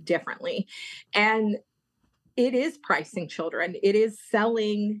children differently. And it is pricing children. It is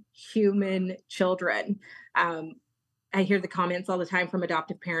selling human children. I hear the comments all the time from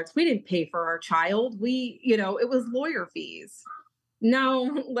adoptive parents. We didn't pay for our child. It was lawyer fees.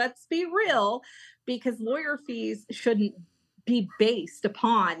 No, let's be real, because lawyer fees shouldn't be based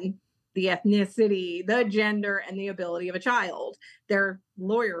upon the ethnicity, the gender, and the ability of a child. They're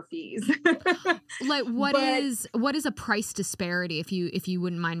lawyer fees. Like what is a price disparity, if you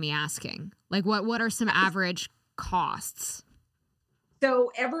wouldn't mind me asking? Like what are some average costs?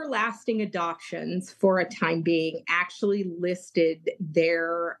 So Everlasting Adoptions, for a time being, actually listed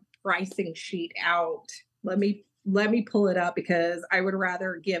their pricing sheet out. Let me pull it up because I would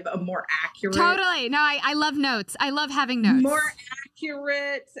rather give a more accurate. Totally. No, I love notes. I love having notes. More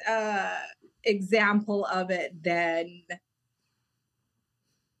accurate example of it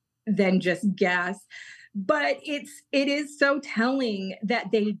than just guess. But it is so telling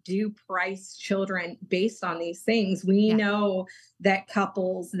that they do price children based on these things. We know that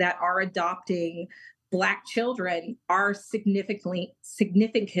couples that are adopting Black children are significantly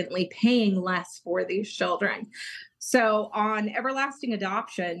paying less for these children. So on Everlasting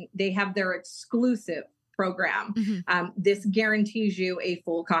Adoption, they have their exclusive program. Mm-hmm. This guarantees you a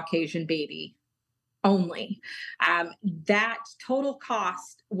full Caucasian baby only. That total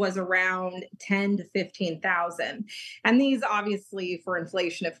cost was around $10,000 to $15,000, and these obviously for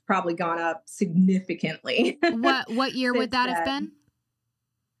inflation have probably gone up significantly. What year would that have been?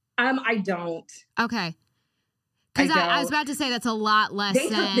 I don't. Okay. Because I was about to say that's a lot less. They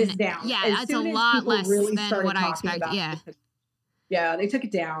took this down. Yeah, that's a lot less than what I expected. Yeah, they took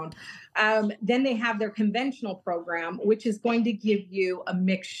it down. Then they have their conventional program, which is going to give you a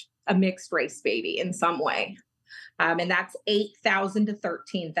mixed race baby in some way. And that's $8,000 to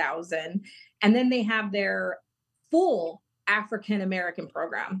 $13,000. And then they have their full African American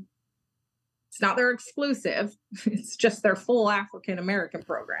program. It's not their exclusive, it's just their full African American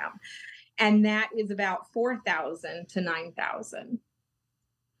program. And that is about 4,000 to 9,000.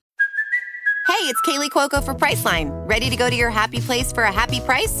 Hey, it's Kaylee Cuoco for Priceline. Ready to go to your happy place for a happy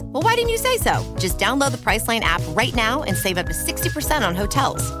price? Well, why didn't you say so? Just download the Priceline app right now and save up to 60% on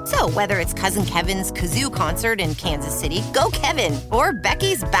hotels. So whether it's Cousin Kevin's Kazoo Concert in Kansas City, go Kevin, or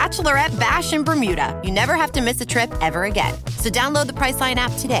Becky's Bachelorette Bash in Bermuda, you never have to miss a trip ever again. So download the Priceline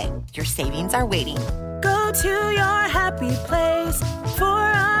app today. Your savings are waiting. Go to your happy place for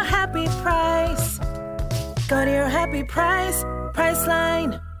a happy price. Go to your happy price,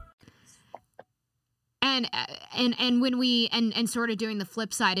 Priceline. And when we and sort of doing the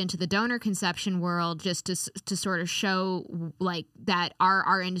flip side into the donor conception world, just to sort of show like that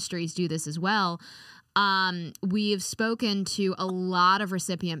our industries do this as well. We have spoken to a lot of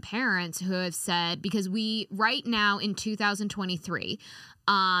recipient parents who have said, because we right now in 2023,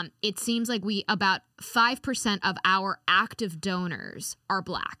 it seems like about 5% of our active donors are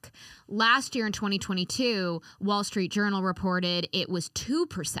Black. Last year in 2022, Wall Street Journal reported it was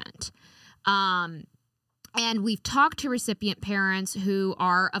 2%. And we've talked to recipient parents who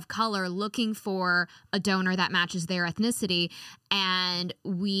are of color looking for a donor that matches their ethnicity. And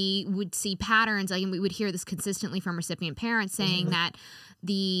we would see patterns, like, and we would hear this consistently from recipient parents saying that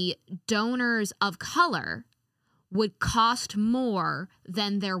the donors of color would cost more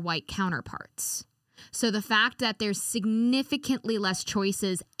than their white counterparts. So the fact that there's significantly less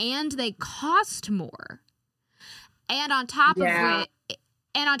choices and they cost more. And on top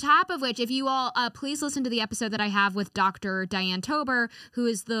of which, if you all, please listen to the episode that I have with Dr. Diane Tober, who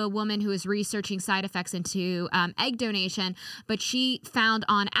is the woman who is researching side effects into egg donation. But she found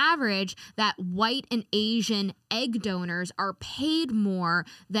on average that white and Asian egg donors are paid more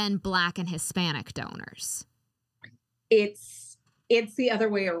than Black and Hispanic donors. It's the other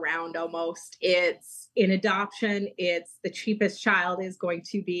way around almost. It's in adoption, it's the cheapest child is going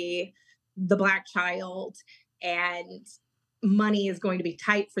to be the Black child, and money is going to be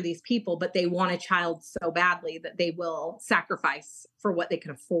tight for these people, but they want a child so badly that they will sacrifice for what they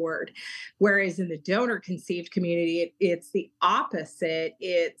can afford. Whereas in the donor conceived community, it's the opposite.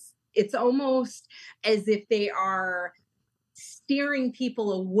 It's almost as if they are steering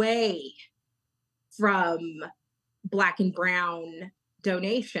people away from Black and brown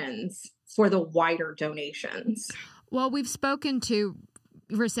donations for the wider donations. Well, we've spoken to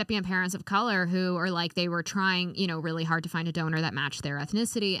recipient parents of color who are like, they were trying, really hard to find a donor that matched their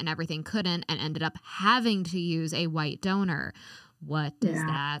ethnicity, and everything couldn't, and ended up having to use a white donor. What does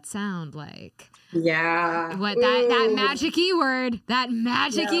that sound like? Yeah. What that magic word,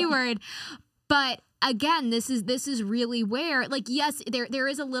 word. But again, this is really where, like, yes, there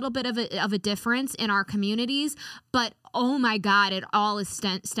is a little bit of a difference in our communities, but oh my God, it all is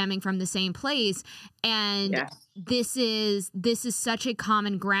stemming from the same place. And this is such a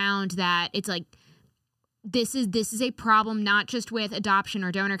common ground that it's like, this is a problem not just with adoption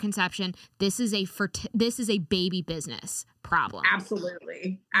or donor conception. This is a baby business problem.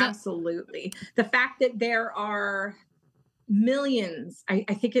 Absolutely. The fact that there are millions, I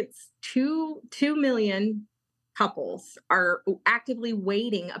think it's 2 million couples are actively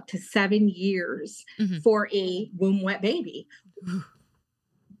waiting up to 7 years for a womb wet baby.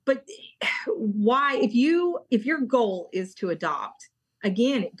 But why, if your goal is to adopt,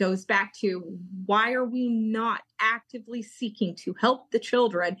 again, it goes back to, why are we not actively seeking to help the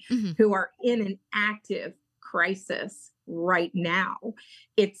children who are in an active crisis right now?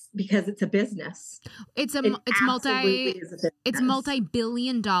 It's because it's a business. It's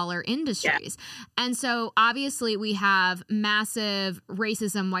multi-billion-dollar industries. And so obviously we have massive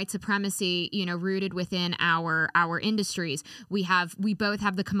racism, white supremacy, rooted within our industries. We both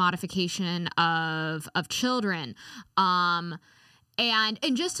have the commodification of children. And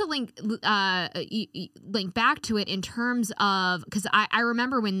just to link back to it in terms of, because I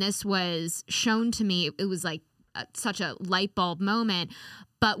remember when this was shown to me, it was like such a light bulb moment.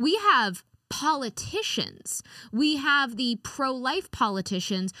 But we have politicians. We have the pro-life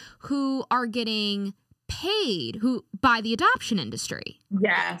politicians who are getting paid by the adoption industry.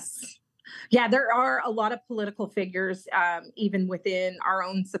 Yes. Yeah, there are a lot of political figures, even within our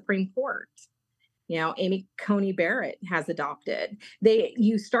own Supreme Court. Amy Coney Barrett has adopted.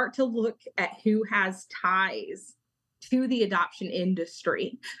 You start to look at who has ties to the adoption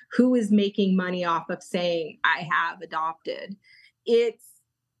industry, who is making money off of saying, I have adopted.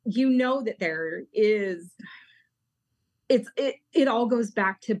 That there is, it all goes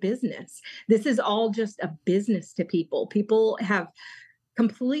back to business. This is all just a business to people. People have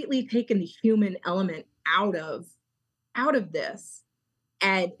completely taken the human element out of out of this.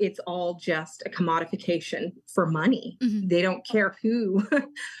 And it's all just a commodification for money. Mm-hmm. They don't care who.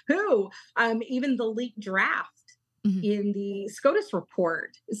 Even the leaked draft in the SCOTUS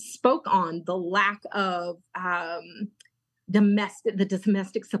report spoke on the lack of the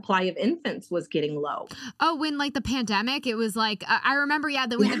domestic supply of infants was getting low. Oh, when like the pandemic, it was like, I remember,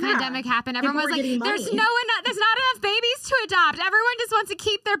 that when the pandemic happened, everyone was like, there's not enough babies to adopt. Everyone just wants to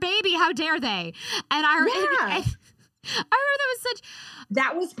keep their baby. How dare they? And I remember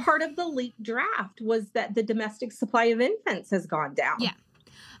that was part of the leaked draft, was that the domestic supply of infants has gone down. Yeah.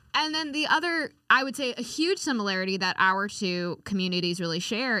 And then the other, I would say a huge similarity that our two communities really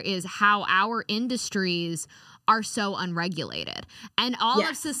share is how our industries are so unregulated. And all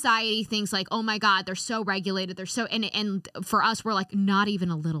of society thinks like, oh my God, they're so regulated. They're so, and for us, we're like, not even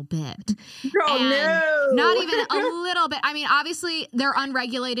a little bit. Oh, no. Not even a little bit. I mean, obviously they're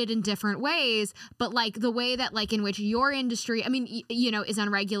unregulated in different ways, but like the way that like in which your industry, I mean, is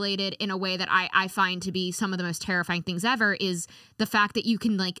unregulated in a way that I find to be some of the most terrifying things ever is the fact that you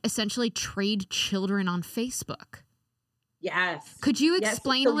can like essentially trade children on Facebook. Yes. Could you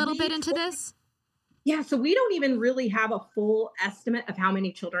explain a little bit into this? Yeah, so we don't even really have a full estimate of how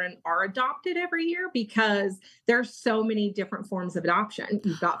many children are adopted every year because there's so many different forms of adoption.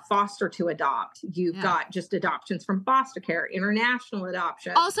 You've got foster to adopt. You've got just adoptions from foster care, international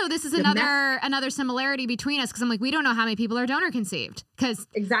adoption. Also, this is another similarity between us because I'm like, we don't know how many people are donor conceived.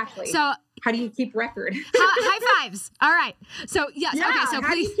 Exactly. So how do you keep record? High fives. All right. So yes. Yeah, okay. So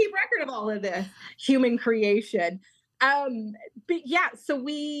how do you keep record of all of this human creation? But yeah, so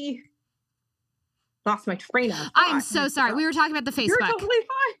we lost my train of thought. I'm so sorry. We were talking about the Facebook. You're totally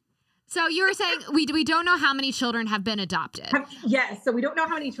fine. So you were saying we don't know how many children have been adopted. Yes. So we don't know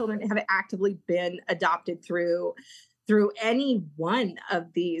how many children have actively been adopted through any one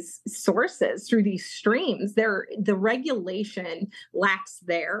of these sources, through these streams. The regulation lacks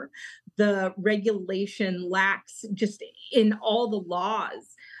there. The regulation lacks just in all the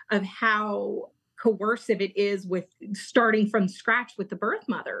laws of how coercive it is with starting from scratch with the birth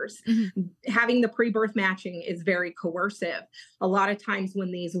mothers. Having the pre-birth matching is very coercive. A lot of times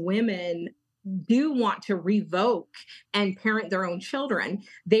when these women do want to revoke and parent their own children,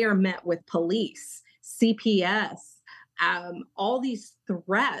 they are met with police, CPS, all these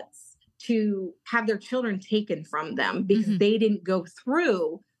threats to have their children taken from them because they didn't go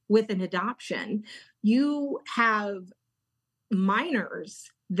through with an adoption. You have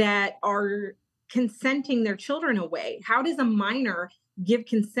minors that are consenting their children away. How does a minor give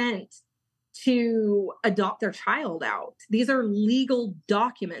consent to adopt their child out? These are legal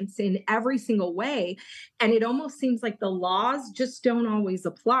documents in every single way. And it almost seems like the laws just don't always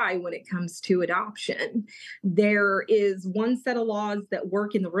apply when it comes to adoption. There is one set of laws that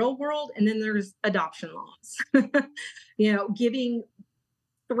work in the real world, and then there's adoption laws.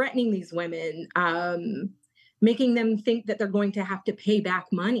 Threatening these women, making them think that they're going to have to pay back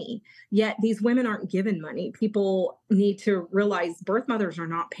money. Yet these women aren't given money. People need to realize birth mothers are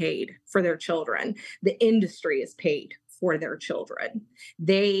not paid for their children. The industry is paid for their children.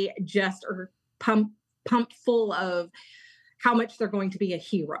 They just are pumped full of how much they're going to be a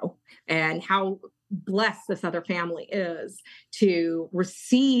hero and how blessed this other family is to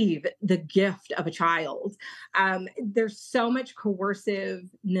receive the gift of a child. There's so much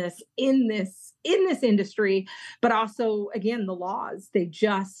coerciveness in this industry, but also, again, the laws, they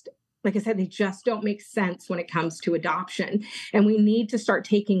just, like I said, they just don't make sense when it comes to adoption. And we need to start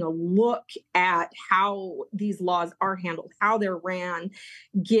taking a look at how these laws are handled, how they're ran.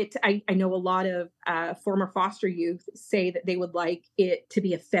 I know a lot of former foster youth say that they would like it to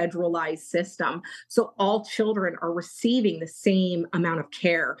be a federalized system. So all children are receiving the same amount of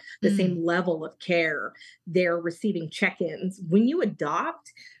care, the same level of care. They're receiving check-ins. When you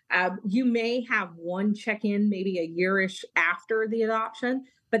adopt, you may have one check-in maybe a year-ish after the adoption,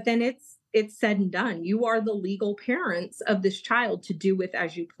 but then it's said and done. You are the legal parents of this child to do with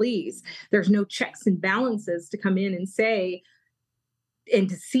as you please. There's no checks and balances to come in and say, and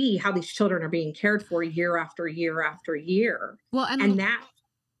to see how these children are being cared for year after year after year. Well, and that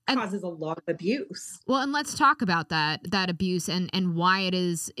causes a lot of abuse. Well, and let's talk about that abuse and why it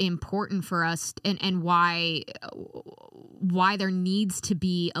is important for us and why there needs to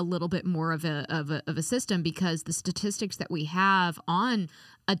be a little bit more of a system, because the statistics that we have on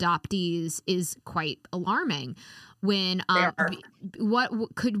adoptees is quite alarming. When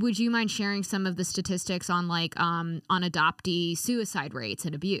would you mind sharing some of the statistics on on adoptee suicide rates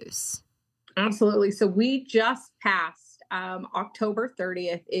and abuse? Absolutely. So we just passed October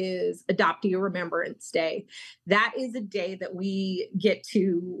 30th is Adoptee Remembrance Day. That is a day that we get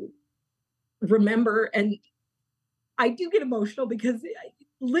to remember. And I do get emotional because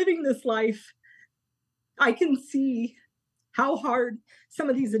living this life, I can see how hard some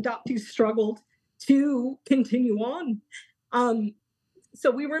of these adoptees struggled to continue on. So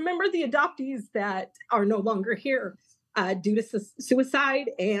we remember the adoptees that are no longer here due to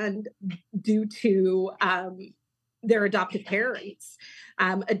suicide and due to their adoptive parents.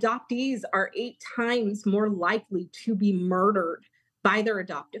 Adoptees are 8 times more likely to be murdered by their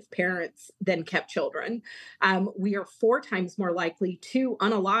adoptive parents than kept children. We are 4 times more likely to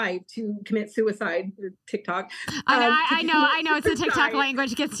unalive, to commit suicide, or TikTok. I know it's the TikTok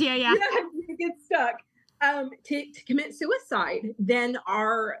language gets to you, yeah. Yeah, you get stuck. To commit suicide than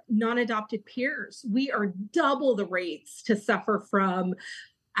our non-adopted peers. We are double the rates to suffer from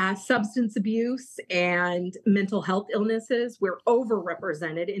substance abuse and mental health illnesses. We're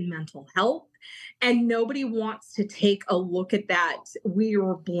overrepresented in mental health, and nobody wants to take a look at that. We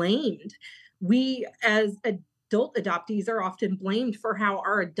are blamed. We, as adult adoptees, are often blamed for how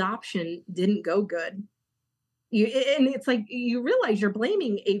our adoption didn't go good. And it's like you realize you're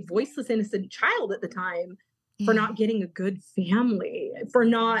blaming a voiceless, innocent child at the time for not getting a good family, for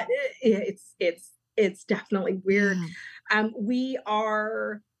not. It's definitely weird. We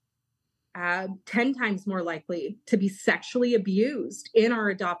are 10 times more likely to be sexually abused in our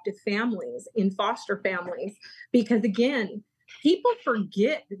adoptive families, in foster families, because again, people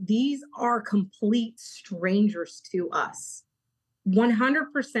forget these are complete strangers to us.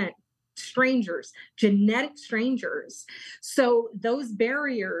 100%. Strangers, genetic strangers. So those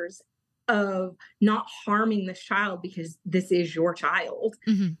barriers of not harming this child because this is your child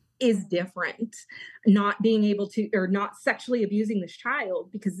is different. Not being able to, or not sexually abusing this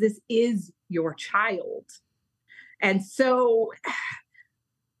child because this is your child. And so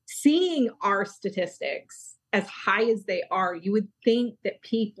seeing our statistics as high as they are, you would think that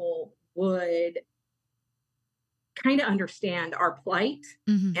people would kind of understand our plight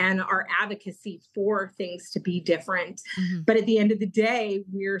and our advocacy for things to be different. But at the end of the day,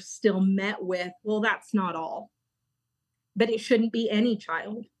 we're still met with, well, that's not all. But it shouldn't be any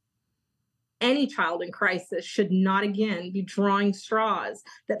child. Any child in crisis should not, again, be drawing straws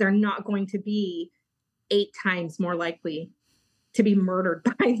that they're not going to be 8 times more likely to be murdered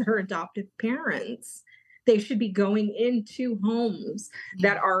by their adoptive parents. They should be going into homes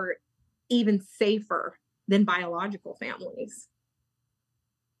that are even safer than biological families.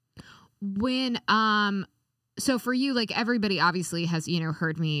 When so for you, like, everybody obviously has,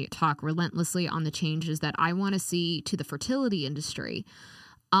 heard me talk relentlessly on the changes that I want to see to the fertility industry.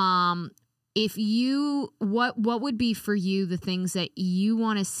 If you, what would be for you the things that you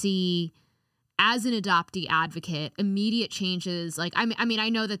want to see as an adoptee advocate, immediate changes? Like, I mean, I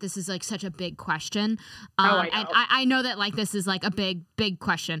know that this is like such a big question. I know. And I know that like this is like a big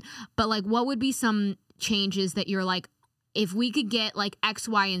question, but like, what would be some changes that you're like, if we could get like X,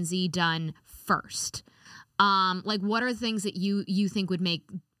 Y, and Z done first, like what are things that you think would make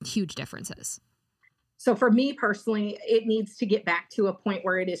huge differences? So for me personally, it needs to get back to a point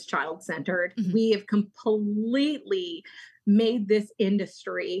where it is child-centered. We have completely made this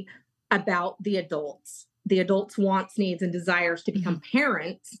industry about the adults' wants, needs, and desires to become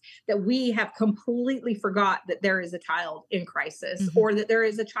parents, that we have completely forgot that there is a child in crisis or that there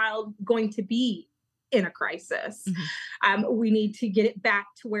is a child going to be in a crisis. We need to get it back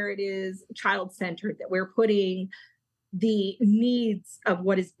to where it is child-centered, that we're putting the needs of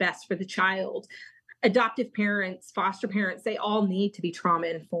what is best for the child. Adoptive parents, foster parents, they all need to be trauma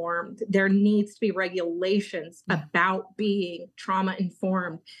informed. There needs to be regulations about being trauma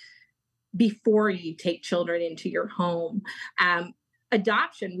informed before you take children into your home.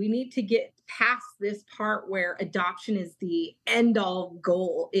 Adoption, we need to get past this part where adoption is the end all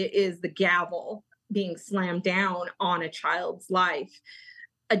goal. It is the gavel being slammed down on a child's life.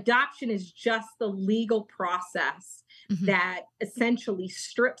 Adoption is just the legal process that essentially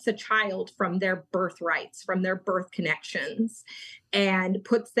strips a child from their birthrights, from their birth connections, and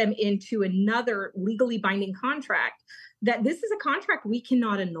puts them into another legally binding contract. That this is a contract we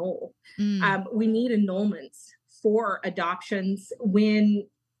cannot annul. We need annulments for adoptions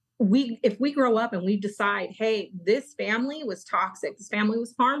if we grow up and we decide, hey, this family was toxic, this family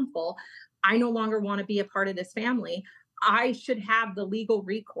was harmful, I no longer want to be a part of this family, I should have the legal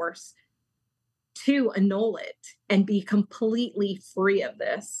recourse to annul it and be completely free of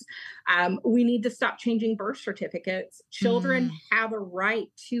this. We need to stop changing birth certificates. Children have a right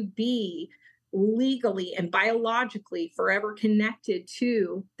to be legally and biologically forever connected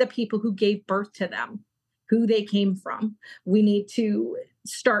to the people who gave birth to them, who they came from. We need to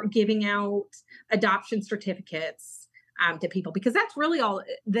start giving out adoption certificates to people, because that's really all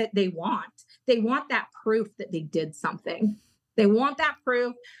that they want. They want that proof that they did something. They want that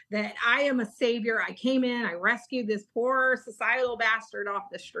proof that I am a savior. I came in, I rescued this poor societal bastard off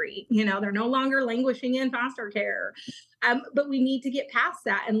the street. They're no longer languishing in foster care. But we need to get past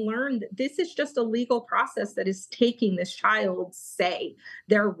that and learn that this is just a legal process that is taking this child's say,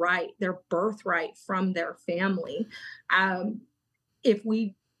 their right, their birthright from their family. If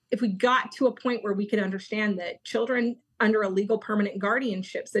we got to a point where we could understand that children under a legal permanent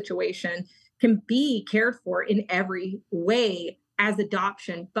guardianship situation can be cared for in every way as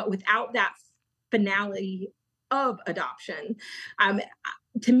adoption, but without that finality of adoption.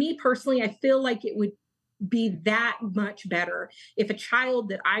 To me personally, I feel like it would be that much better if a child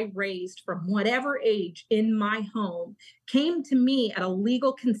that I raised from whatever age in my home came to me at a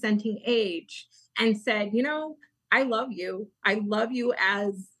legal consenting age and said, I love you. I love you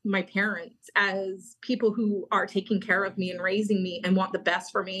as my parents, as people who are taking care of me and raising me and want the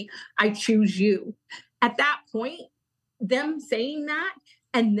best for me. I choose you. At that point, them saying that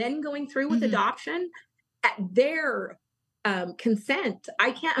and then going through with adoption at their consent,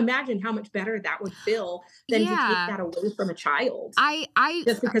 I can't imagine how much better that would feel than to take that away from a child.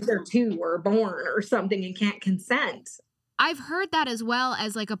 Just because they're 2 or born or something and can't consent. I've heard that as well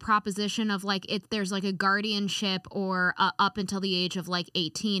as like a proposition of like there's like a guardianship or up until the age of like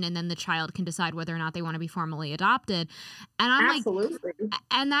 18, and then the child can decide whether or not they want to be formally adopted. And I'm Absolutely.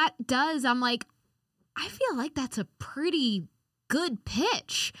 And that does, I'm like, I feel like that's a pretty good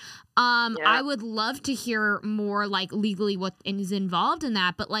pitch. I would love to hear more like legally what is involved in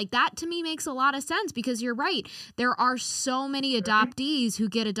that, but like that to me makes a lot of sense, because you're right. There are so many adoptees who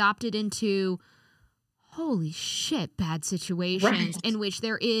get adopted into holy shit, bad situations in which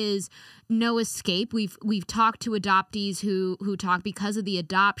there is no escape. We've talked to adoptees who talk because of the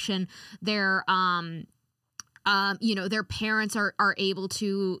adoption, their their parents are able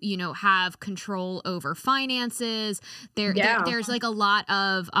to, have control over finances. There's like a lot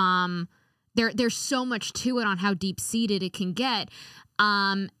of there's so much to it on how deep seated it can get.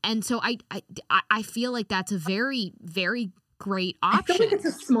 And so I feel like that's a very, very great option. I feel like it's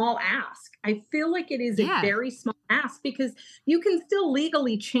a small ask. I feel like it is a very small ask, because you can still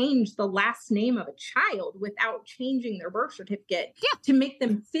legally change the last name of a child without changing their birth certificate to make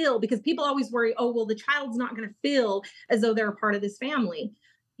them feel, because people always worry, oh, well, the child's not going to feel as though they're a part of this family.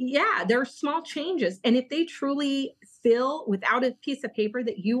 Yeah, there are small changes. And if they truly feel without a piece of paper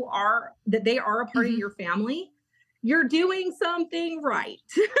that they are a part of your family, you're doing something right.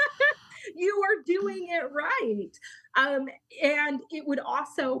 You are doing it right. And it would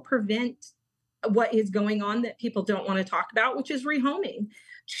also prevent what is going on that people don't want to talk about, which is rehoming.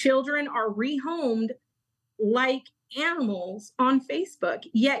 Children are rehomed like animals on Facebook,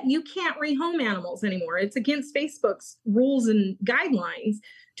 yet you can't rehome animals anymore. It's against Facebook's rules and guidelines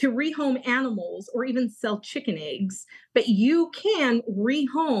to rehome animals or even sell chicken eggs, but you can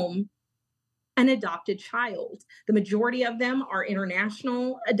rehome an adopted child. The majority of them are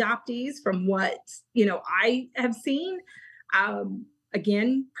international adoptees from what, I have seen.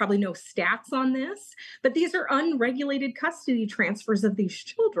 Again, probably no stats on this, but these are unregulated custody transfers of these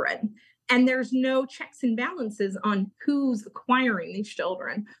children. And there's no checks and balances on who's acquiring these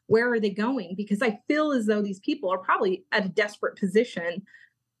children. Where are they going? Because I feel as though these people are probably at a desperate position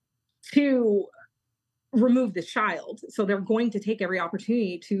to remove this child. So they're going to take every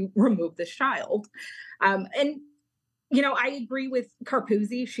opportunity to remove this child. I agree with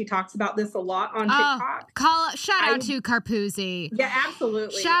Carpuzzi. She talks about this a lot on TikTok. Shout out to Carpuzzi. Yeah,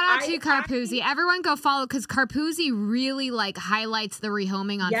 absolutely. Shout out to Carpuzzi. Everyone go follow, because Carpuzzi really like highlights the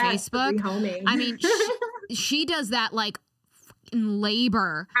rehoming on Facebook. Rehoming. I mean, she does that like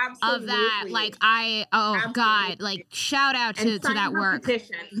labor of that. Like God, like shout out to that work. Sign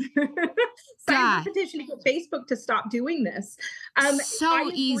her petition to get Facebook to stop doing this. So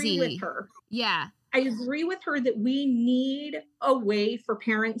easy with her. Yeah. I agree with her that we need a way for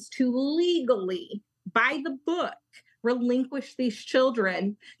parents to legally, by the book, relinquish these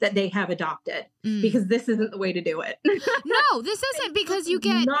children that they have adopted, because this isn't the way to do it. No, this isn't, because you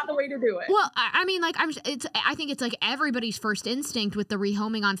get not the way to do it. Well, I mean, like I think it's like everybody's first instinct with the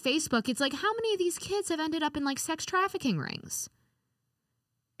rehoming on Facebook. It's like, how many of these kids have ended up in like sex trafficking rings?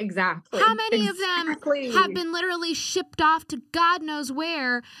 Exactly. How many of them have been literally shipped off to God knows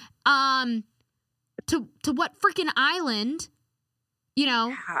where? To what freaking island,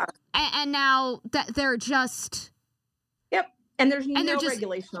 and now that they're just. Yep. And there's no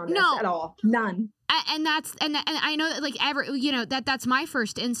regulation on this at all. None. And I know that like that's my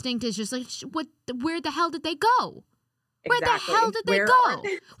first instinct is just like, where the hell did they go? Where Exactly. the hell did they Where go? are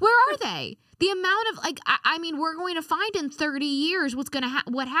they? Where are they? The amount of I mean, we're going to find in 30 years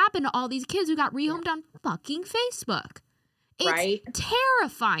what happened to all these kids who got rehomed on fucking Facebook. It's Right.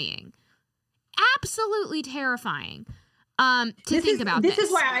 terrifying. Absolutely terrifying. To think about this. This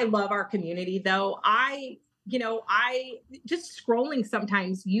is why I love our community, though. I just scrolling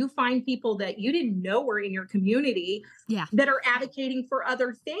sometimes, you find people that you didn't know were in your community that are advocating for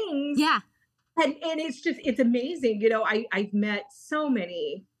other things. Yeah. And it's amazing. I've met so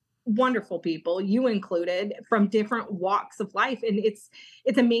many wonderful people, you included, from different walks of life. And it's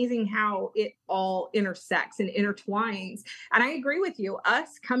amazing how it all intersects and intertwines. And I agree with you,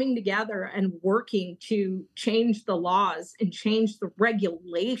 us coming together and working to change the laws and change the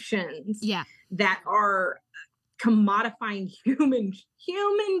regulations that are commodifying human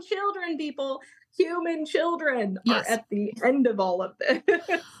children, human children are at the end of all of this.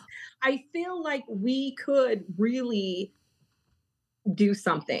 I feel like we could really do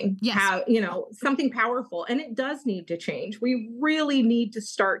something, something powerful, and it does need to change. We really need to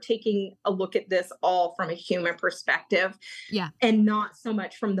start taking a look at this all from a human perspective, and not so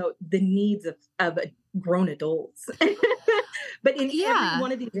much from the needs of grown adults. But in every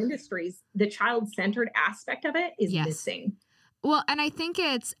one of these industries, the child-centered aspect of it is missing. Well, and I think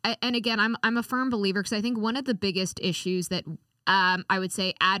and again, I'm a firm believer, because I think one of the biggest issues that I would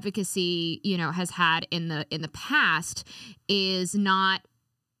say advocacy, has had in the past is not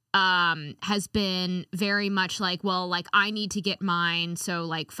has been very much like, well, like, I need to get mine, so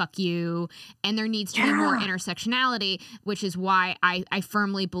like, fuck you. And there needs to be more intersectionality, which is why I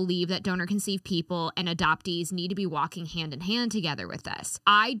firmly believe that donor conceived people and adoptees need to be walking hand in hand together with this.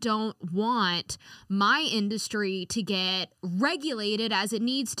 I don't want my industry to get regulated as it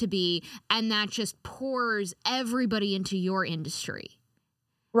needs to be, and that just pours everybody into your industry.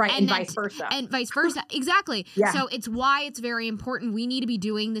 Right, and vice versa. And vice versa, exactly. Yeah. So it's why it's very important. We need to be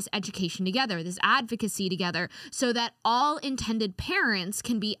doing this education together, this advocacy together, so that all intended parents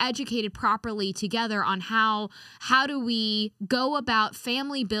can be educated properly together on how do we go about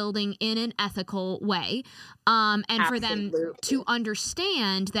family building in an ethical way, and for them to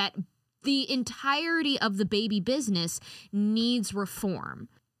understand that the entirety of the baby business needs reform.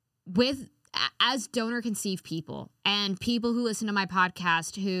 As donor conceived people and people who listen to my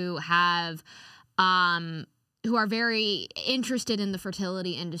podcast who have who are very interested in the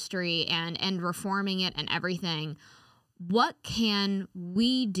fertility industry and reforming it and everything, what can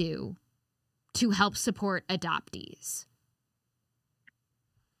we do to help support adoptees?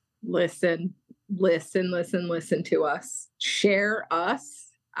 Listen to us. Share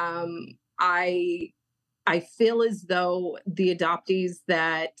us. I feel as though the adoptees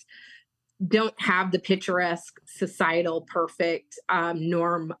that don't have the picturesque, societal, perfect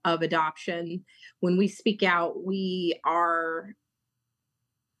norm of adoption, when we speak out, we are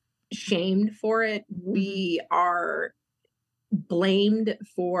shamed for it. We are blamed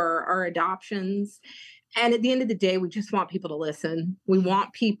for our adoptions. And at the end of the day, we just want people to listen. We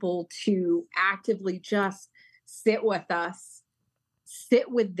want people to actively just sit with us,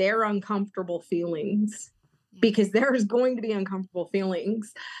 sit with their uncomfortable feelings, because there's going to be uncomfortable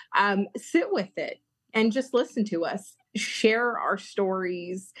feelings. Sit with it and just listen to us, share our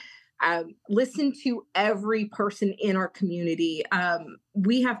stories, listen to every person in our community.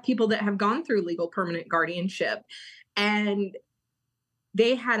 We have people that have gone through legal permanent guardianship, and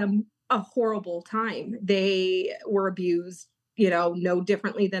they had a horrible time. They were abused, no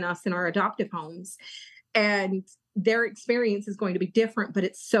differently than us in our adoptive homes. And their experience is going to be different, but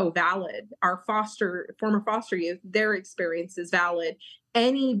it's so valid. Our former foster youth, their experience is valid.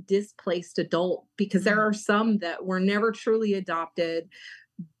 Any displaced adult, because there are some that were never truly adopted,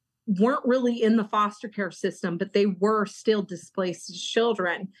 weren't really in the foster care system, but they were still displaced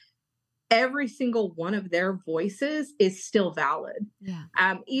children. Every single one of their voices is still valid. Yeah.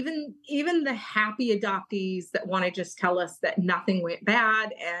 Even the happy adoptees that want to just tell us that nothing went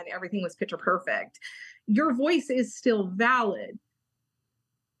bad and everything was picture perfect, your voice is still valid.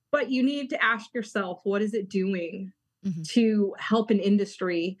 But you need to ask yourself, what is it doing to help an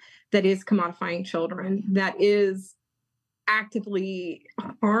industry that is commodifying children, that is actively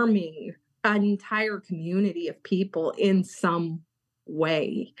harming an entire community of people in some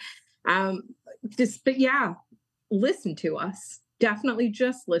way? Listen to us. Definitely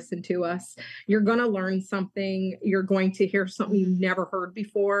just listen to us. You're going to learn something. You're going to hear something you've never heard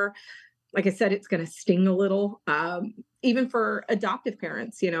before. Like I said, it's going to sting a little. Even for adoptive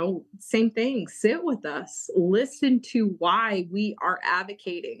parents, same thing. Sit with us. Listen to why we are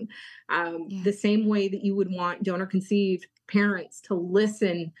advocating. The same way that you would want donor conceived parents to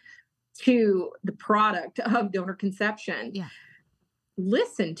listen to the product of donor conception. Yeah.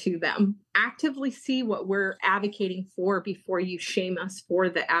 Listen to them, actively see what we're advocating for before you shame us for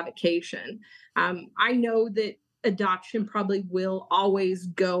the avocation. I know that adoption probably will always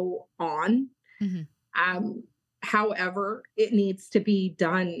go on. However, it needs to be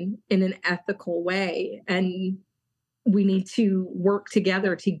done in an ethical way. And we need to work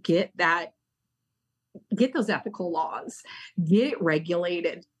together to get those ethical laws, get it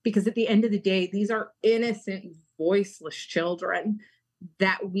regulated, because at the end of the day, these are innocent, voiceless children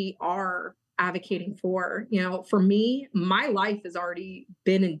that we are advocating for. You know, for me, my life has already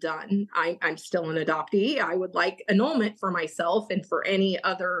been and done. I'm still an adoptee. I would like annulment for myself and for any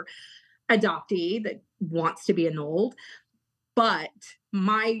other adoptee that wants to be annulled. But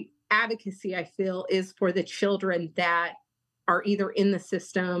my advocacy, I feel, is for the children that are either in the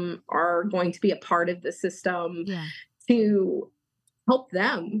system or going to be a part of the system, to help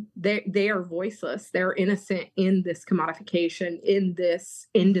them. They are voiceless. They're innocent in this commodification, in this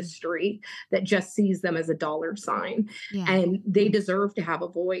industry that just sees them as a dollar sign. And they deserve to have a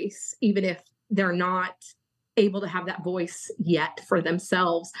voice, even if they're not able to have that voice yet for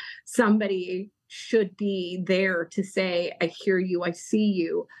themselves. Somebody should be there to say, I hear you, I see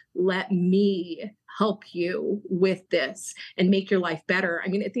you, let me help you with this and make your life better. I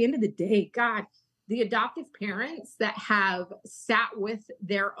mean, at the end of the day, God, the adoptive parents that have sat with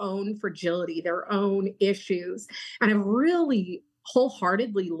their own fragility, their own issues, and have really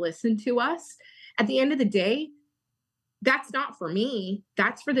wholeheartedly listened to us, at the end of the day, that's not for me.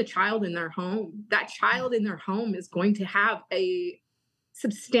 That's for the child in their home. That child in their home is going to have a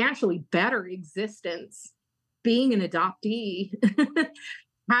substantially better existence being an adoptee,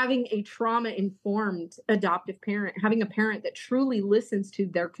 having a trauma-informed adoptive parent, having a parent that truly listens to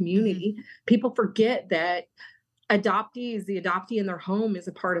their community. People forget that adoptees, the adoptee in their home, is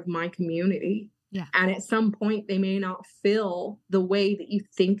a part of my community. And at some point, they may not feel the way that you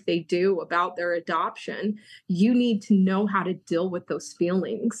think they do about their adoption. You need to know how to deal with those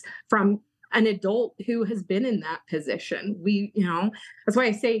feelings from an adult who has been in that position. That's why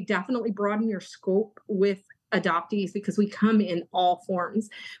I say definitely broaden your scope with adoptees, because we come in all forms.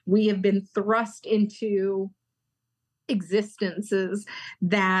 We have been thrust into existences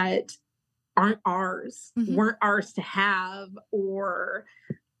that aren't ours, weren't ours to have, or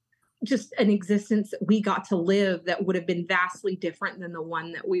just an existence that we got to live that would have been vastly different than the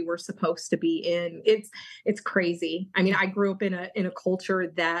one that we were supposed to be in. It's crazy. I mean, I grew up in a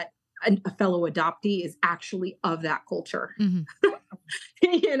culture that a fellow adoptee is actually of that culture.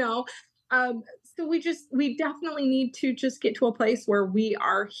 So we definitely need to just get to a place where we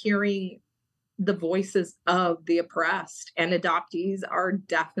are hearing the voices of the oppressed, and adoptees are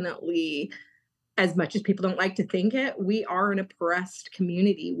definitely, as much as people don't like to think it, we are an oppressed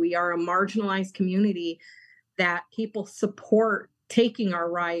community. We are a marginalized community that people support taking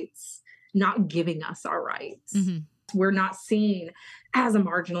our rights, not giving us our rights. We're not seen as a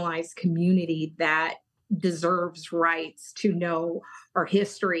marginalized community that deserves rights to know our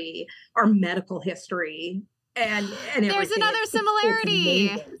history, our medical history, and there's everything. another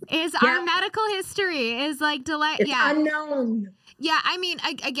similarity is our medical history is like It's unknown. I mean,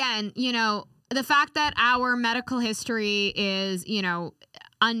 again, the fact that our medical history is,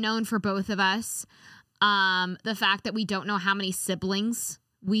 unknown for both of us, the fact that we don't know how many siblings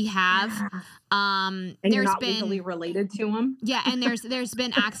we have, and you're not legally related to them. And there's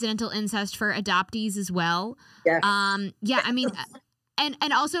been accidental incest for adoptees as well. I mean,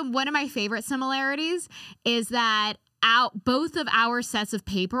 and also one of my favorite similarities is that both of our sets of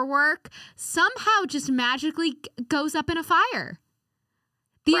paperwork somehow just magically goes up in a fire.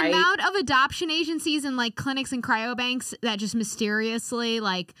 The amount of adoption agencies and like clinics and cryobanks that just mysteriously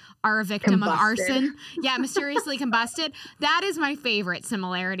are a victim of arson. Mysteriously combusted. That is my favorite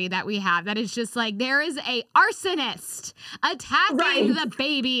similarity that we have. That is just there is a arsonist attacking the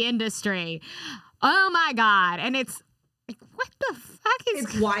baby industry. Oh my God. And it's like, what the fuck is...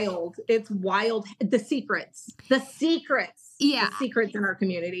 It's wild. It's wild. The secrets. Yeah. The secrets in our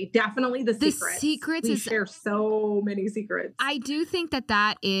community. Definitely the secrets. We share so many secrets. I do think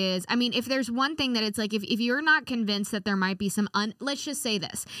that is, I mean, if there's one thing that it's like, if you're not convinced that there might be some, let's just say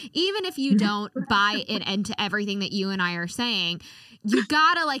this, even if you don't buy it into everything that you and I are saying, you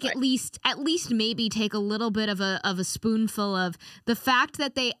gotta at least maybe take a little bit of a spoonful of the fact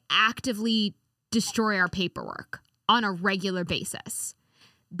that they actively destroy our paperwork on a regular basis.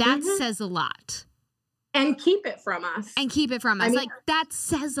 That says a lot. And keep it from us. I mean, that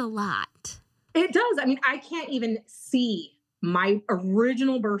says a lot. It does. I mean, I can't even see my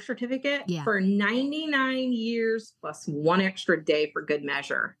original birth certificate for 99 years plus one extra day for good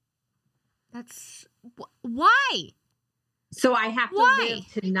measure. That's why? So I have to live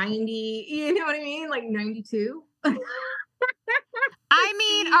to 90, you know what I mean? Like 92. I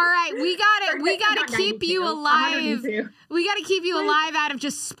mean, all right, we gotta keep you alive. We gotta keep you alive out of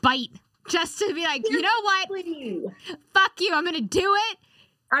just spite. Just to be like, you know what? Fuck you, I'm gonna do it.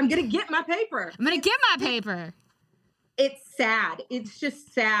 I'm gonna get my paper. It's sad. It's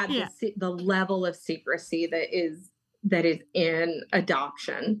just sad the level of secrecy that is in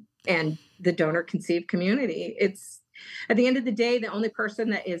adoption and the donor conceived community. It's at the end of the day, the only person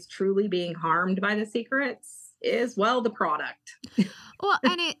that is truly being harmed by the secrets is, well, the product. Well,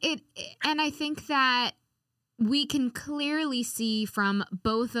 and I think that we can clearly see from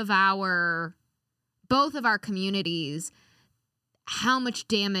both of our communities how much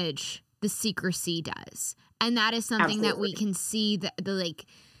damage the secrecy does. And that is something that we can see that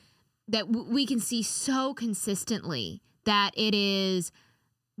we can see so consistently that it is,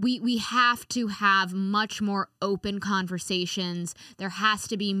 we have to have much more open conversations. There has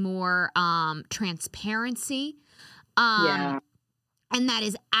to be more transparency. And that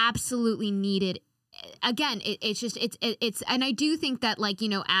is absolutely needed. Again, it's and I do think that, like, you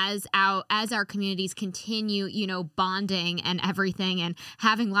know, as our communities continue, you know, bonding and everything and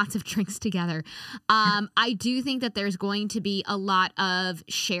having lots of drinks together, I do think that there's going to be a lot of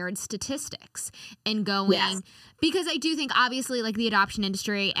shared statistics and going, because I do think obviously like the adoption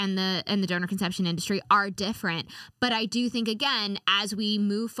industry and the donor conception industry are different, but I do think, again, as we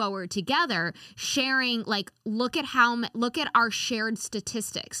move forward together, sharing, like, look at our shared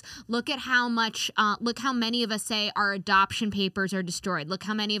statistics, look at how much look how many of us say our adoption papers are destroyed. Look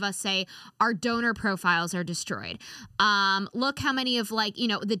how many of us say our donor profiles are destroyed. Look how many of, like, you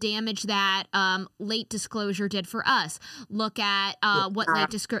know, the damage that late disclosure did for us. Look at what late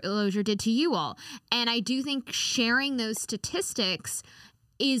disclosure did to you all. And I do think sharing those statistics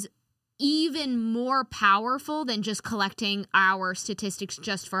is even more powerful than just collecting our statistics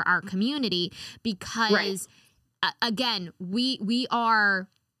just for our community, because again, we're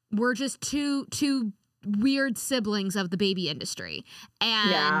just two weird siblings of the baby industry,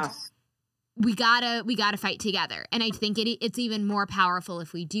 and we gotta fight together. And I think it's even more powerful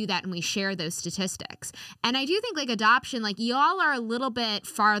if we do that and we share those statistics. And I do think, like, adoption, like, y'all are a little bit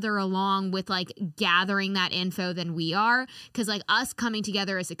farther along with, like, gathering that info than we are, because, like, us coming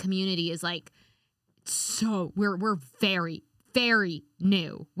together as a community is, like, so we're very, very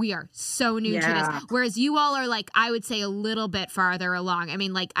new. We are so new to this. Whereas you all are, like, I would say a little bit farther along. I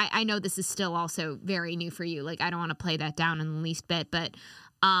mean, like, I know this is still also very new for you. Like, I don't want to play that down in the least bit, but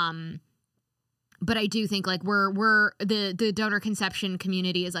I do think, like, we're the donor conception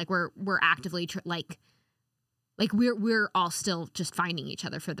community is, like, we're actively we're all still just finding each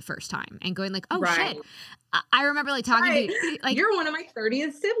other for the first time and going, like, oh shit. I remember, like, talking to you, like, you're one of my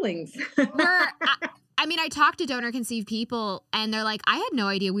 30th siblings. I mean, I talked to donor conceived people and they're like, I had no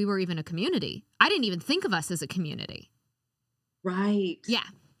idea we were even a community. I didn't even think of us as a community. Right. Yeah.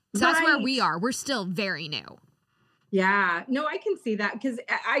 So that's where we are. We're still very new. Yeah. No, I can see that, because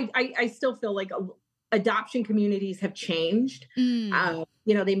I still feel like adoption communities have changed. You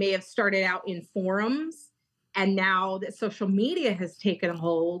know, they may have started out in forums, and now that social media has taken a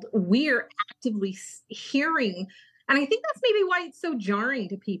hold, we're actively hearing. And I think that's maybe why it's so jarring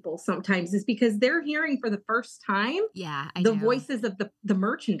to people sometimes, is because they're hearing for the first time the voices of the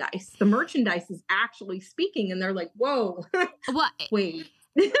merchandise. The merchandise is actually speaking, and they're like, whoa, wait.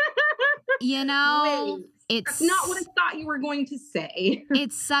 You know, that's not what I thought you were going to say.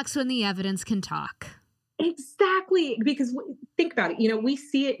 It sucks when the evidence can talk. Exactly. Because think about it. You know, we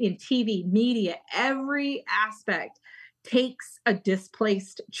see it in TV, media, every aspect takes a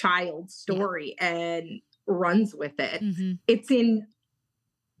displaced child story and runs with it. It's in,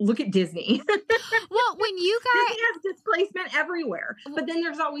 look at Disney. Well, when you guys Disney has displacement everywhere, but then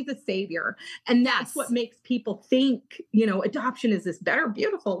there's always a savior, and that's what makes people think, you know, adoption is this better,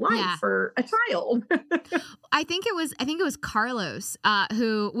 beautiful life for a child. I think it was Carlos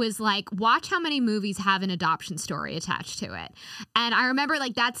who was like, watch how many movies have an adoption story attached to it. And I remember,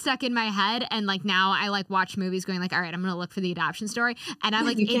 like, that stuck in my head, and, like, now I, like, watch movies going, like, all right, I'm gonna look for the adoption story, and I'm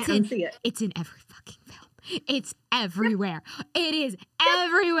like, it's in every fucking film. It's everywhere. It is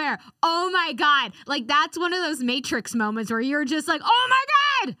everywhere. Oh my God. Like, that's one of those Matrix moments where you're just like, oh my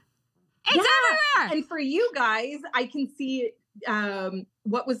God, it's everywhere. And for you guys, I can see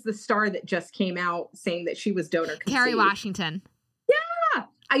what was the star that just came out saying that she was donor conceived? Kerry Washington. Yeah.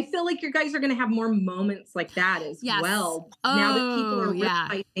 I feel like your guys are going to have more moments like that as well. Now that people are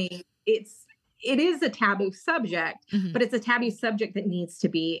realizing it is a taboo subject, but it's a taboo subject that needs to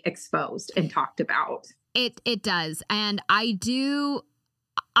be exposed and talked about. It does. And I do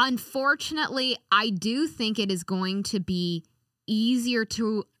Unfortunately, I do think it is going to be easier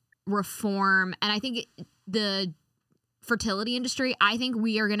to reform. And I think the fertility industry, I think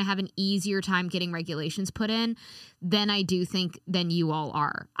we are going to have an easier time getting regulations put in than I do think than you all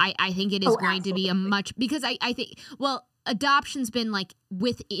are. I think it is going to be a much, because I think, well, adoption's been like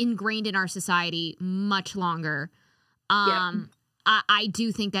ingrained in our society much longer. I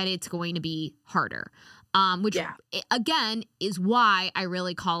do think that it's going to be harder. Which again is why I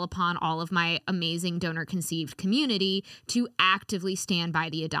really call upon all of my amazing donor conceived community to actively stand by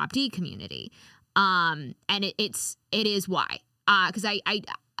the adoptee community. And it is why, because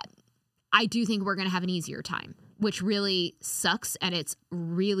I do think we're going to have an easier time, which really sucks. And it's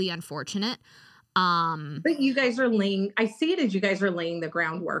really unfortunate. But you guys are I see it as you guys are laying the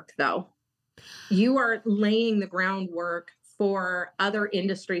groundwork though. You are laying the groundwork for other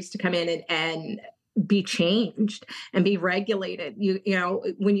industries to come in and be changed and be regulated. You know,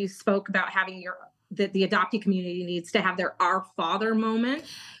 when you spoke about having the adoptee community needs to have their Our Father moment,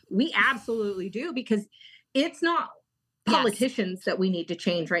 we absolutely do, because it's not politicians that we need to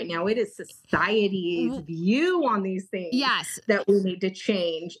change right now. It is society's view on these things that we need to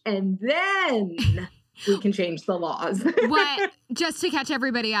change. And then we can change the laws. What, just to catch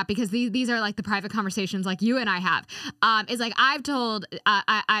everybody up, because these are like the private conversations like you and I have, is like I've told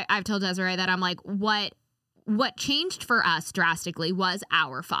Desiree that I'm like, what changed for us drastically was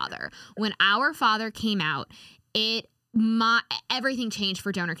Our Father. When Our Father came out, everything changed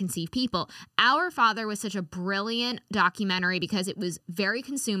for donor conceived people. Our Father was such a brilliant documentary because it was very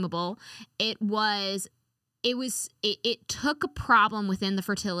consumable. It took a problem within the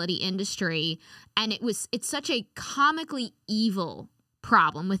fertility industry, and it's such a comically evil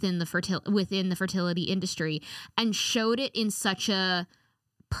problem within the fertility industry, and showed it in such a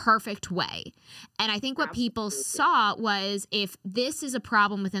perfect way. And I think what people saw was, if this is a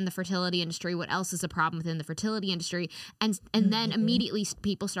problem within the fertility industry, what else is a problem within the fertility industry? And then immediately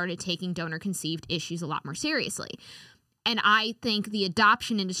people started taking donor conceived issues a lot more seriously. And I think the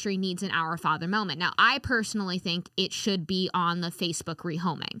adoption industry needs an Our Father moment. Now, I personally think it should be on the Facebook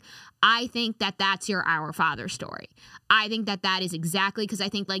rehoming. I think that that's your Our Father story. I think that is exactly, because I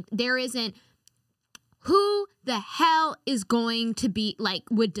think like there isn't, who the hell is going to be like,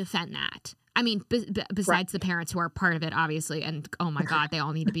 would defend that? I mean, besides the parents who are part of it, obviously, and oh my God, they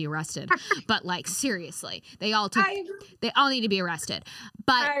all need to be arrested. But like, seriously, they all need to be arrested.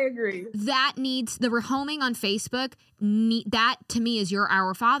 But I agree. That needs the rehoming on Facebook. That to me is your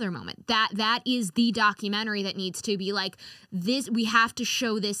Our Father moment. That is the documentary that needs to be like this. We have to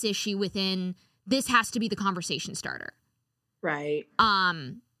show this issue within. This has to be the conversation starter. Right.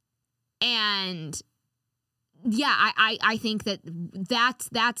 And. Yeah, I think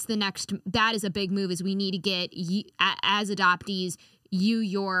that's the next, that is a big move, is we need to get as adoptees,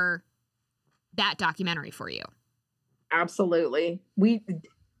 that documentary for you. Absolutely.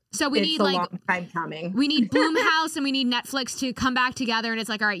 So we need a like long time coming. We need Bloomhouse and we need Netflix to come back together, and it's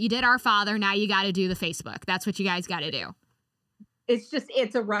like, all right, you did Our Father, now you got to do the Facebook. That's what you guys got to do.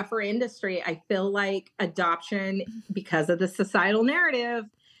 It's a rougher industry. I feel like adoption, because of the societal narrative,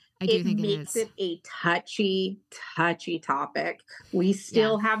 it makes it a touchy topic. We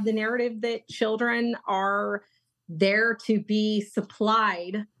still have the narrative that children are there to be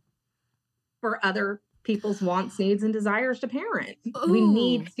supplied for other people's wants, needs, and desires to parent. Ooh. We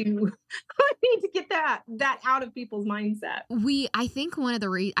need to get that out of people's mindset. I think one of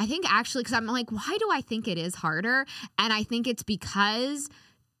the I think actually, because I'm like, why do I think it is harder? And I think it's because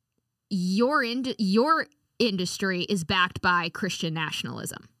your industry is backed by Christian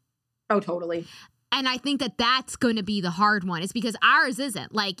nationalism. Oh, totally. And I think that's going to be the hard one. It's because ours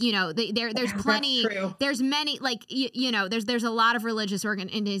isn't. Like, you know, there's plenty, there's many, like, you know, there's a lot of religious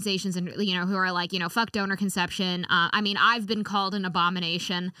organizations and, you know, who are like, you know, fuck donor conception. I mean, I've been called an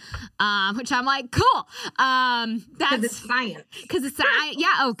abomination, which I'm like, cool. That's it's science. Because it's science.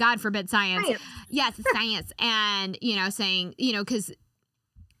 Yeah. Oh, God forbid science. Yes, it's science. And, you know, saying, you know, because,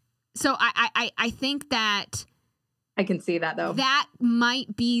 so I think that. I can see that though. That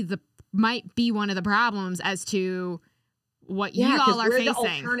might be one of the problems as to what you all are facing. The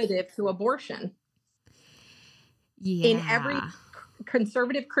alternative to abortion. Yeah. In every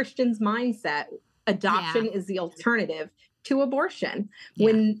conservative Christian's mindset, adoption is the alternative to abortion,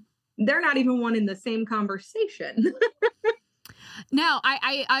 when they're not even one in the same conversation. No,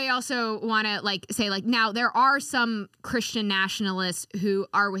 I also want to like say like, now there are some Christian nationalists who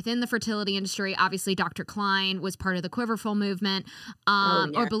are within the fertility industry. Obviously, Dr. Klein was part of the Quiverful movement,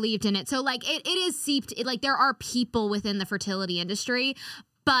 or believed in it. So like it is seeped. Like there are people within the fertility industry,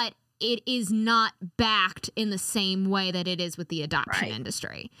 but it is not backed in the same way that it is with the adoption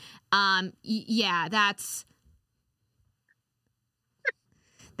industry. Yeah, that's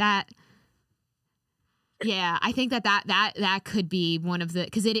that. Yeah, I think that could be one of the,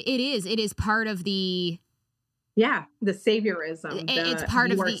 because it is part of the. Yeah, the saviorism. It's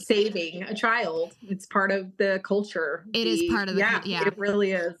part of the saving a child. It's part of the culture. It is part of the It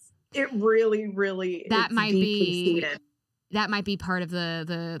really is. It really, really that might be seated. That might be part of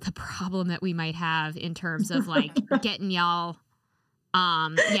the problem that we might have in terms of like getting y'all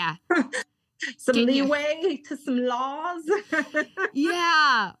some leeway to some laws.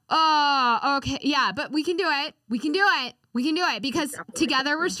 Yeah. Oh, okay. Yeah, but we can do it. We can do it because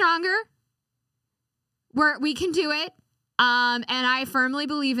together we're stronger. We can do it. And I firmly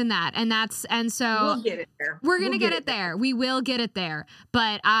believe in that. And so we'll get it there. We're going to get it there. We will get it there.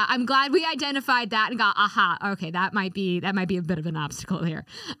 But I'm glad we identified that and got, okay, that might be a bit of an obstacle here.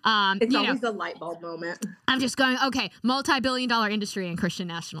 It's always a light bulb moment. I'm just going, okay, multi-billion-dollar industry and Christian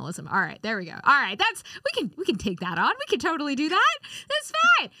nationalism. All right, there we go. All right, we can take that on. We can totally do that. That's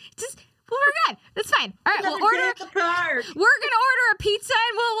fine. We're good. That's fine. All right, we're gonna order a pizza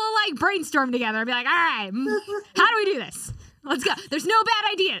and we'll like brainstorm together and be like, all right, how do we do this? Let's go. There's no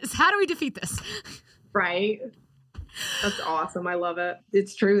bad ideas. How do we defeat this? Right. That's awesome. I love it.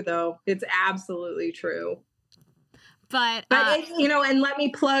 It's true though. It's absolutely true. But and let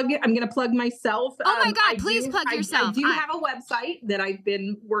me plug. I'm going to plug myself. Oh my God! Please plug yourself. I do have a website that I've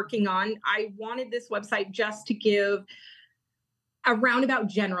been working on. I wanted this website just to give a roundabout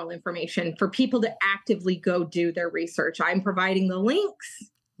general information for people to actively go do their research. I'm providing the links.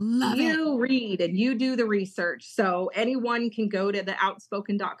 You read and you do the research. So anyone can go to the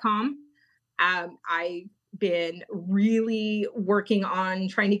outspoken.com. I've been really working on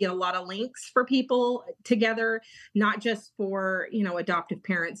trying to get a lot of links for people together, not just for, adoptive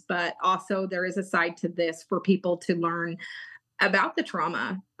parents, but also there is a side to this for people to learn about the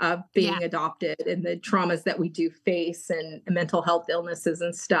trauma of being adopted and the traumas that we do face and mental health illnesses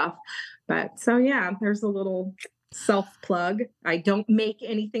and stuff. But so, there's a little self-plug. I don't make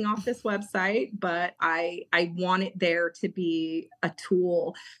anything off this website, but I want it there to be a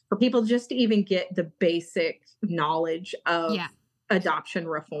tool for people just to even get the basic knowledge of adoption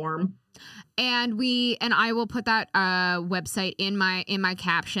reform. And I will put that website in my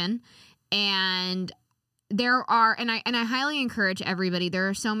caption. And there are, and I highly encourage everybody, there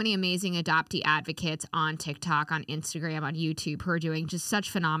are so many amazing adoptee advocates on TikTok, on Instagram, on YouTube who are doing just such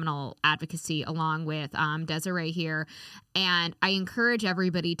phenomenal advocacy along with Desiree here. And I encourage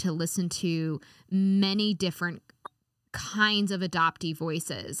everybody to listen to many different kinds of adoptee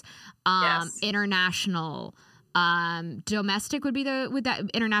voices. International, domestic would that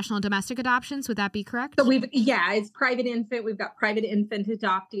international domestic adoptions, would that be correct? So it's private infant. We've got private infant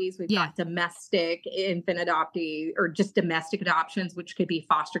adoptees. We've got domestic infant adoptee, or just domestic adoptions, which could be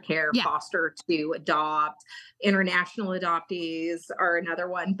foster care, foster to adopt. International adoptees are another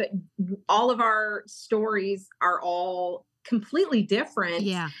one, but all of our stories are all completely different.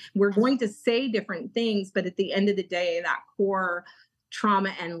 We're going to say different things, but at the end of the day, that core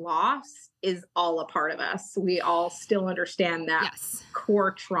trauma and loss is all a part of us. We all still understand that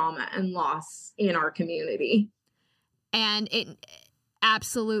core trauma and loss in our community. And it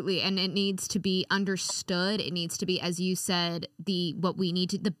absolutely, and it needs to be understood. It needs to be, as you said, the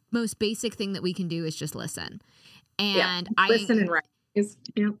most basic thing that we can do is just listen. And listen and recognize.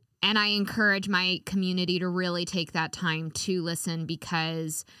 And I encourage my community to really take that time to listen,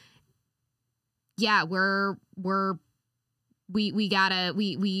 because we are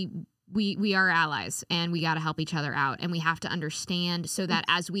allies, and we got to help each other out, and we have to understand so that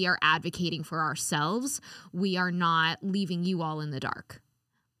as we are advocating for ourselves, we are not leaving you all in the dark.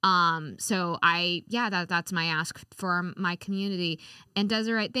 So that's my ask for my community. And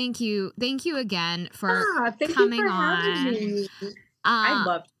Desiree, thank you again for coming on. I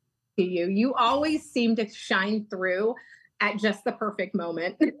love you. You always seem to shine through at just the perfect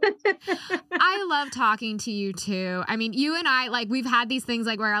moment. I love talking to you too. I mean, you and I, like, we've had these things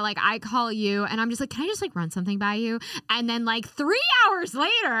like where like I call you and I'm just like, can I just like run something by you? And then like 3 hours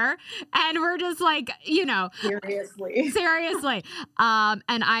later, and we're just like, seriously. And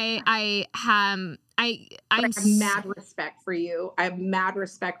I have mad respect for you. I have mad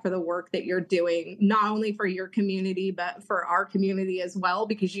respect for the work that you're doing, not only for your community, but for our community as well,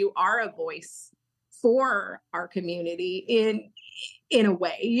 because you are a voice for our community in a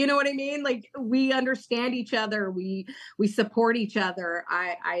way, you know what I mean? Like, we understand each other. We support each other.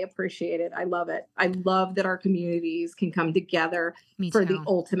 I appreciate it. I love it. I love that our communities can come together for the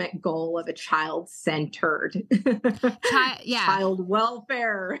ultimate goal of a child-centered child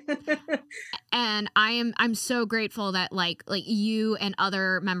welfare. And I'm so grateful that like you and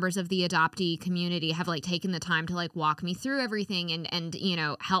other members of the adoptee community have like taken the time to like walk me through everything and you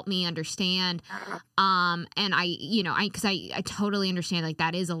know, help me understand. And because I totally understand like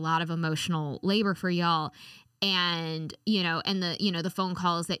that is a lot of emotional labor for y'all. And, you know, and the phone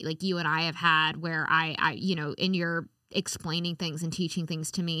calls that like you and I have had where I you know, in your explaining things and teaching things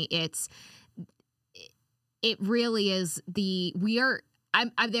to me, it really is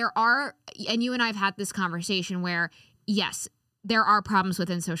there are, and you and I have had this conversation where, yes, there are problems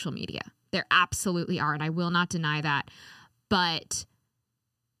within social media. There absolutely are, and I will not deny that. But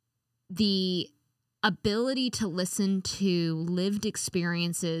the ability to listen to lived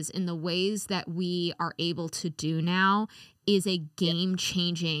experiences in the ways that we are able to do now is a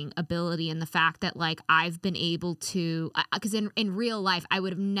game-changing ability. And the fact that like I've been able to, because in real life I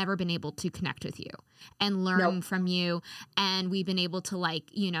would have never been able to connect with you and learn from you, and we've been able to like,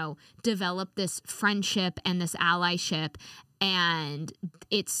 you know, develop this friendship and this allyship, and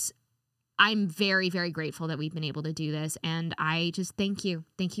I'm very, very grateful that we've been able to do this, and I just thank you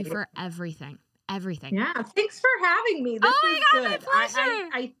for everything. Yeah, thanks for having me. This my God, good. my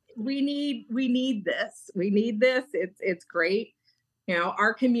pleasure. We need this. It's great. You know,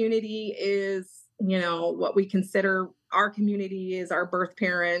 our community is, you know, what we consider our community is our birth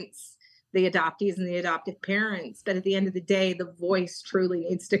parents, the adoptees and the adoptive parents. But at the end of the day, the voice truly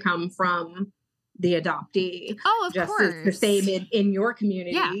needs to come from the adoptee. Oh, of just course. As the same in your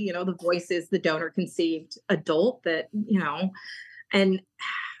community. Yeah. You know, the voice is the donor conceived adult that, you know, and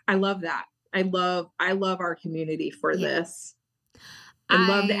I love that. I love our community for this. I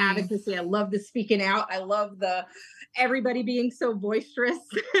love the advocacy. I love the speaking out. I love the everybody being so boisterous.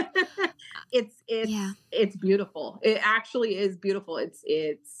 It's beautiful. It actually is beautiful.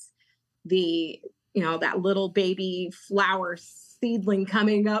 It's the, you know, that little baby flower seedling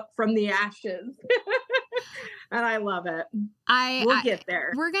coming up from the ashes. And I love it. We'll get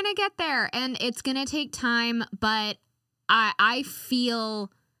there. We're going to get there, and it's going to take time, but I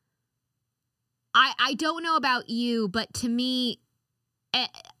feel I don't know about you, but to me,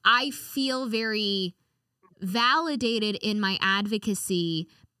 I feel very validated in my advocacy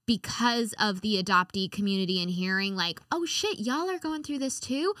because of the adoptee community and hearing like, oh shit, y'all are going through this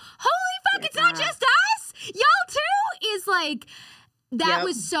too? Holy fuck, it's not just us! Y'all too! Is like, that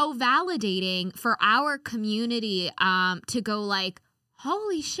was so validating for our community to go like,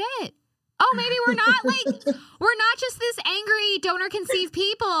 holy shit. Oh, maybe we're not just this angry donor conceived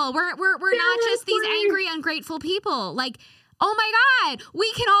people. We're not just these angry, ungrateful people. Like, oh my God,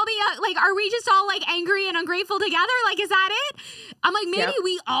 we can all be like, are we just all like angry and ungrateful together? Like, is that it? I'm like, maybe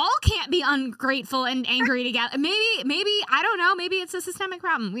we all can't be ungrateful and angry together. Maybe, I don't know. Maybe it's a systemic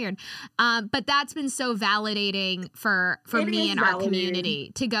problem. Weird. But that's been so validating for me and our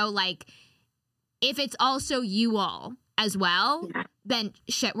community to go like, if it's also you all as well, then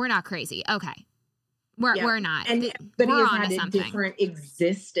shit, we're not crazy. Okay. We're not. And but we're he has had a different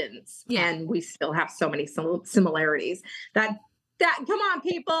existence, and we still have so many similarities. That come on,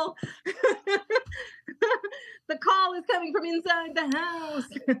 people. The call is coming from inside the house.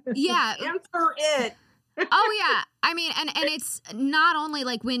 Yeah. Answer it. Oh yeah. I mean, and it's not only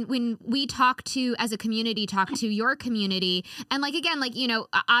like when we talk to, as a community, talk to your community, and like, again, like, you know,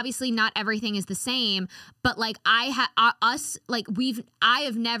 obviously not everything is the same, but like I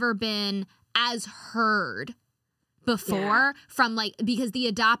have never been as heard before from like, because the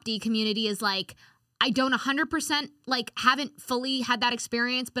adoptee community is like, I don't 100% like haven't fully had that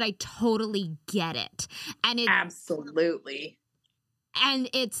experience, but I totally get it. And it absolutely. And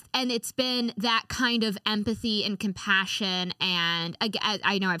it's been that kind of empathy and compassion, and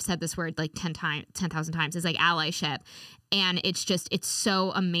I know I've said this word like 10,000 times. It's like allyship, and it's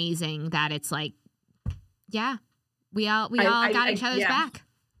so amazing that it's like, yeah, we all got each other's back.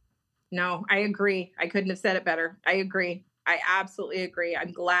 No, I agree. I couldn't have said it better. I agree. I absolutely agree.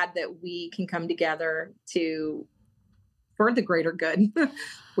 I'm glad that we can come together for the greater good,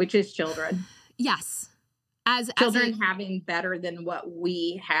 which is children. Yes. As children having better than what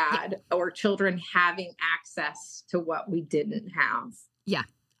we had, or children having access to what we didn't have. Yeah.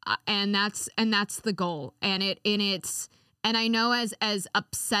 And that's the goal. And I know as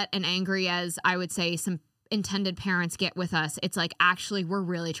upset and angry as I would say some intended parents get with us, it's like, actually, we're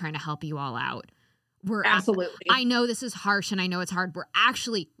really trying to help you all out. We're absolutely. I know this is harsh and I know it's hard. We're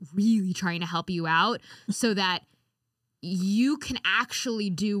actually really trying to help you out so that you can actually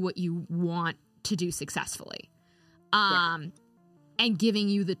do what you want to do successfully. And giving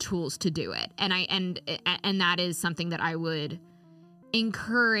you the tools to do it. And that is something that I would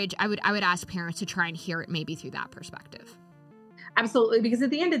encourage. I would ask parents to try and hear it maybe through that perspective. Absolutely. Because at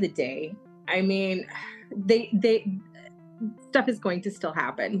the end of the day, I mean, they stuff is going to still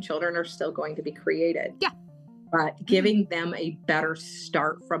happen. Children are still going to be created. Yeah. But giving them a better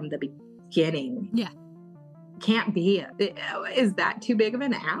start from the beginning. Yeah. Can't be. Is that too big of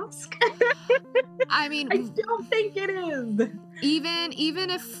an ask? I mean, I don't think it is. Even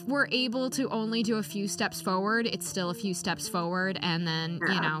if we're able to only do a few steps forward, it's still a few steps forward. And then,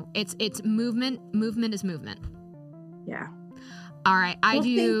 it's movement. Movement is movement. Yeah. All right. Thank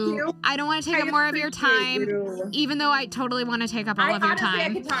you. I don't want to take up more of your time, even though I totally want to take up all of your time.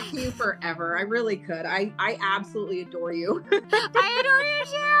 I could talk to you forever. I really could. I absolutely adore you. I adore you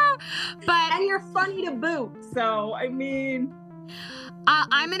too. And you're funny to boot. So, I mean,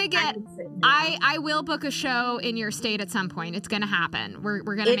 I'm going to get, I will book a show in your state at some point. It's going to happen. We're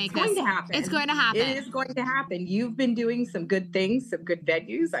going to make this. It's going to happen. It's going to happen. It is going to happen. You've been doing some good things, some good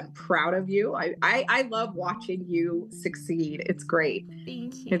venues. I'm proud of you. I love watching you succeed. It's great.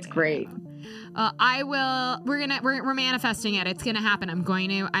 Thank you. It's great. We're manifesting it. It's going to happen. I'm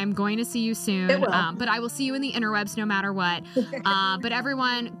going to see you soon. It will. But I will see you in the interwebs no matter what. But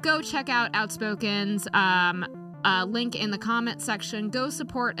everyone, go check out Outspoken's link in the comment section. Go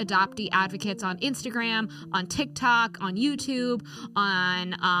support Adoptee advocates on Instagram, on TikTok, on YouTube,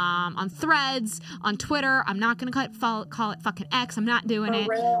 on Threads, on Twitter. I'm not going to call it fucking X. I'm not doing it.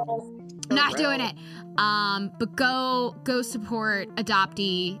 I'm not doing it. But go support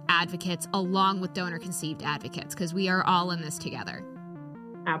Adoptee advocates along with donor-conceived advocates, because we are all in this together.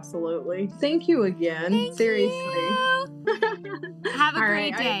 Absolutely. Thank you again. Seriously. You. Have a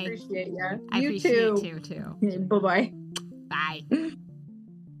great day. I appreciate you. I appreciate you too. Bye-bye. Bye.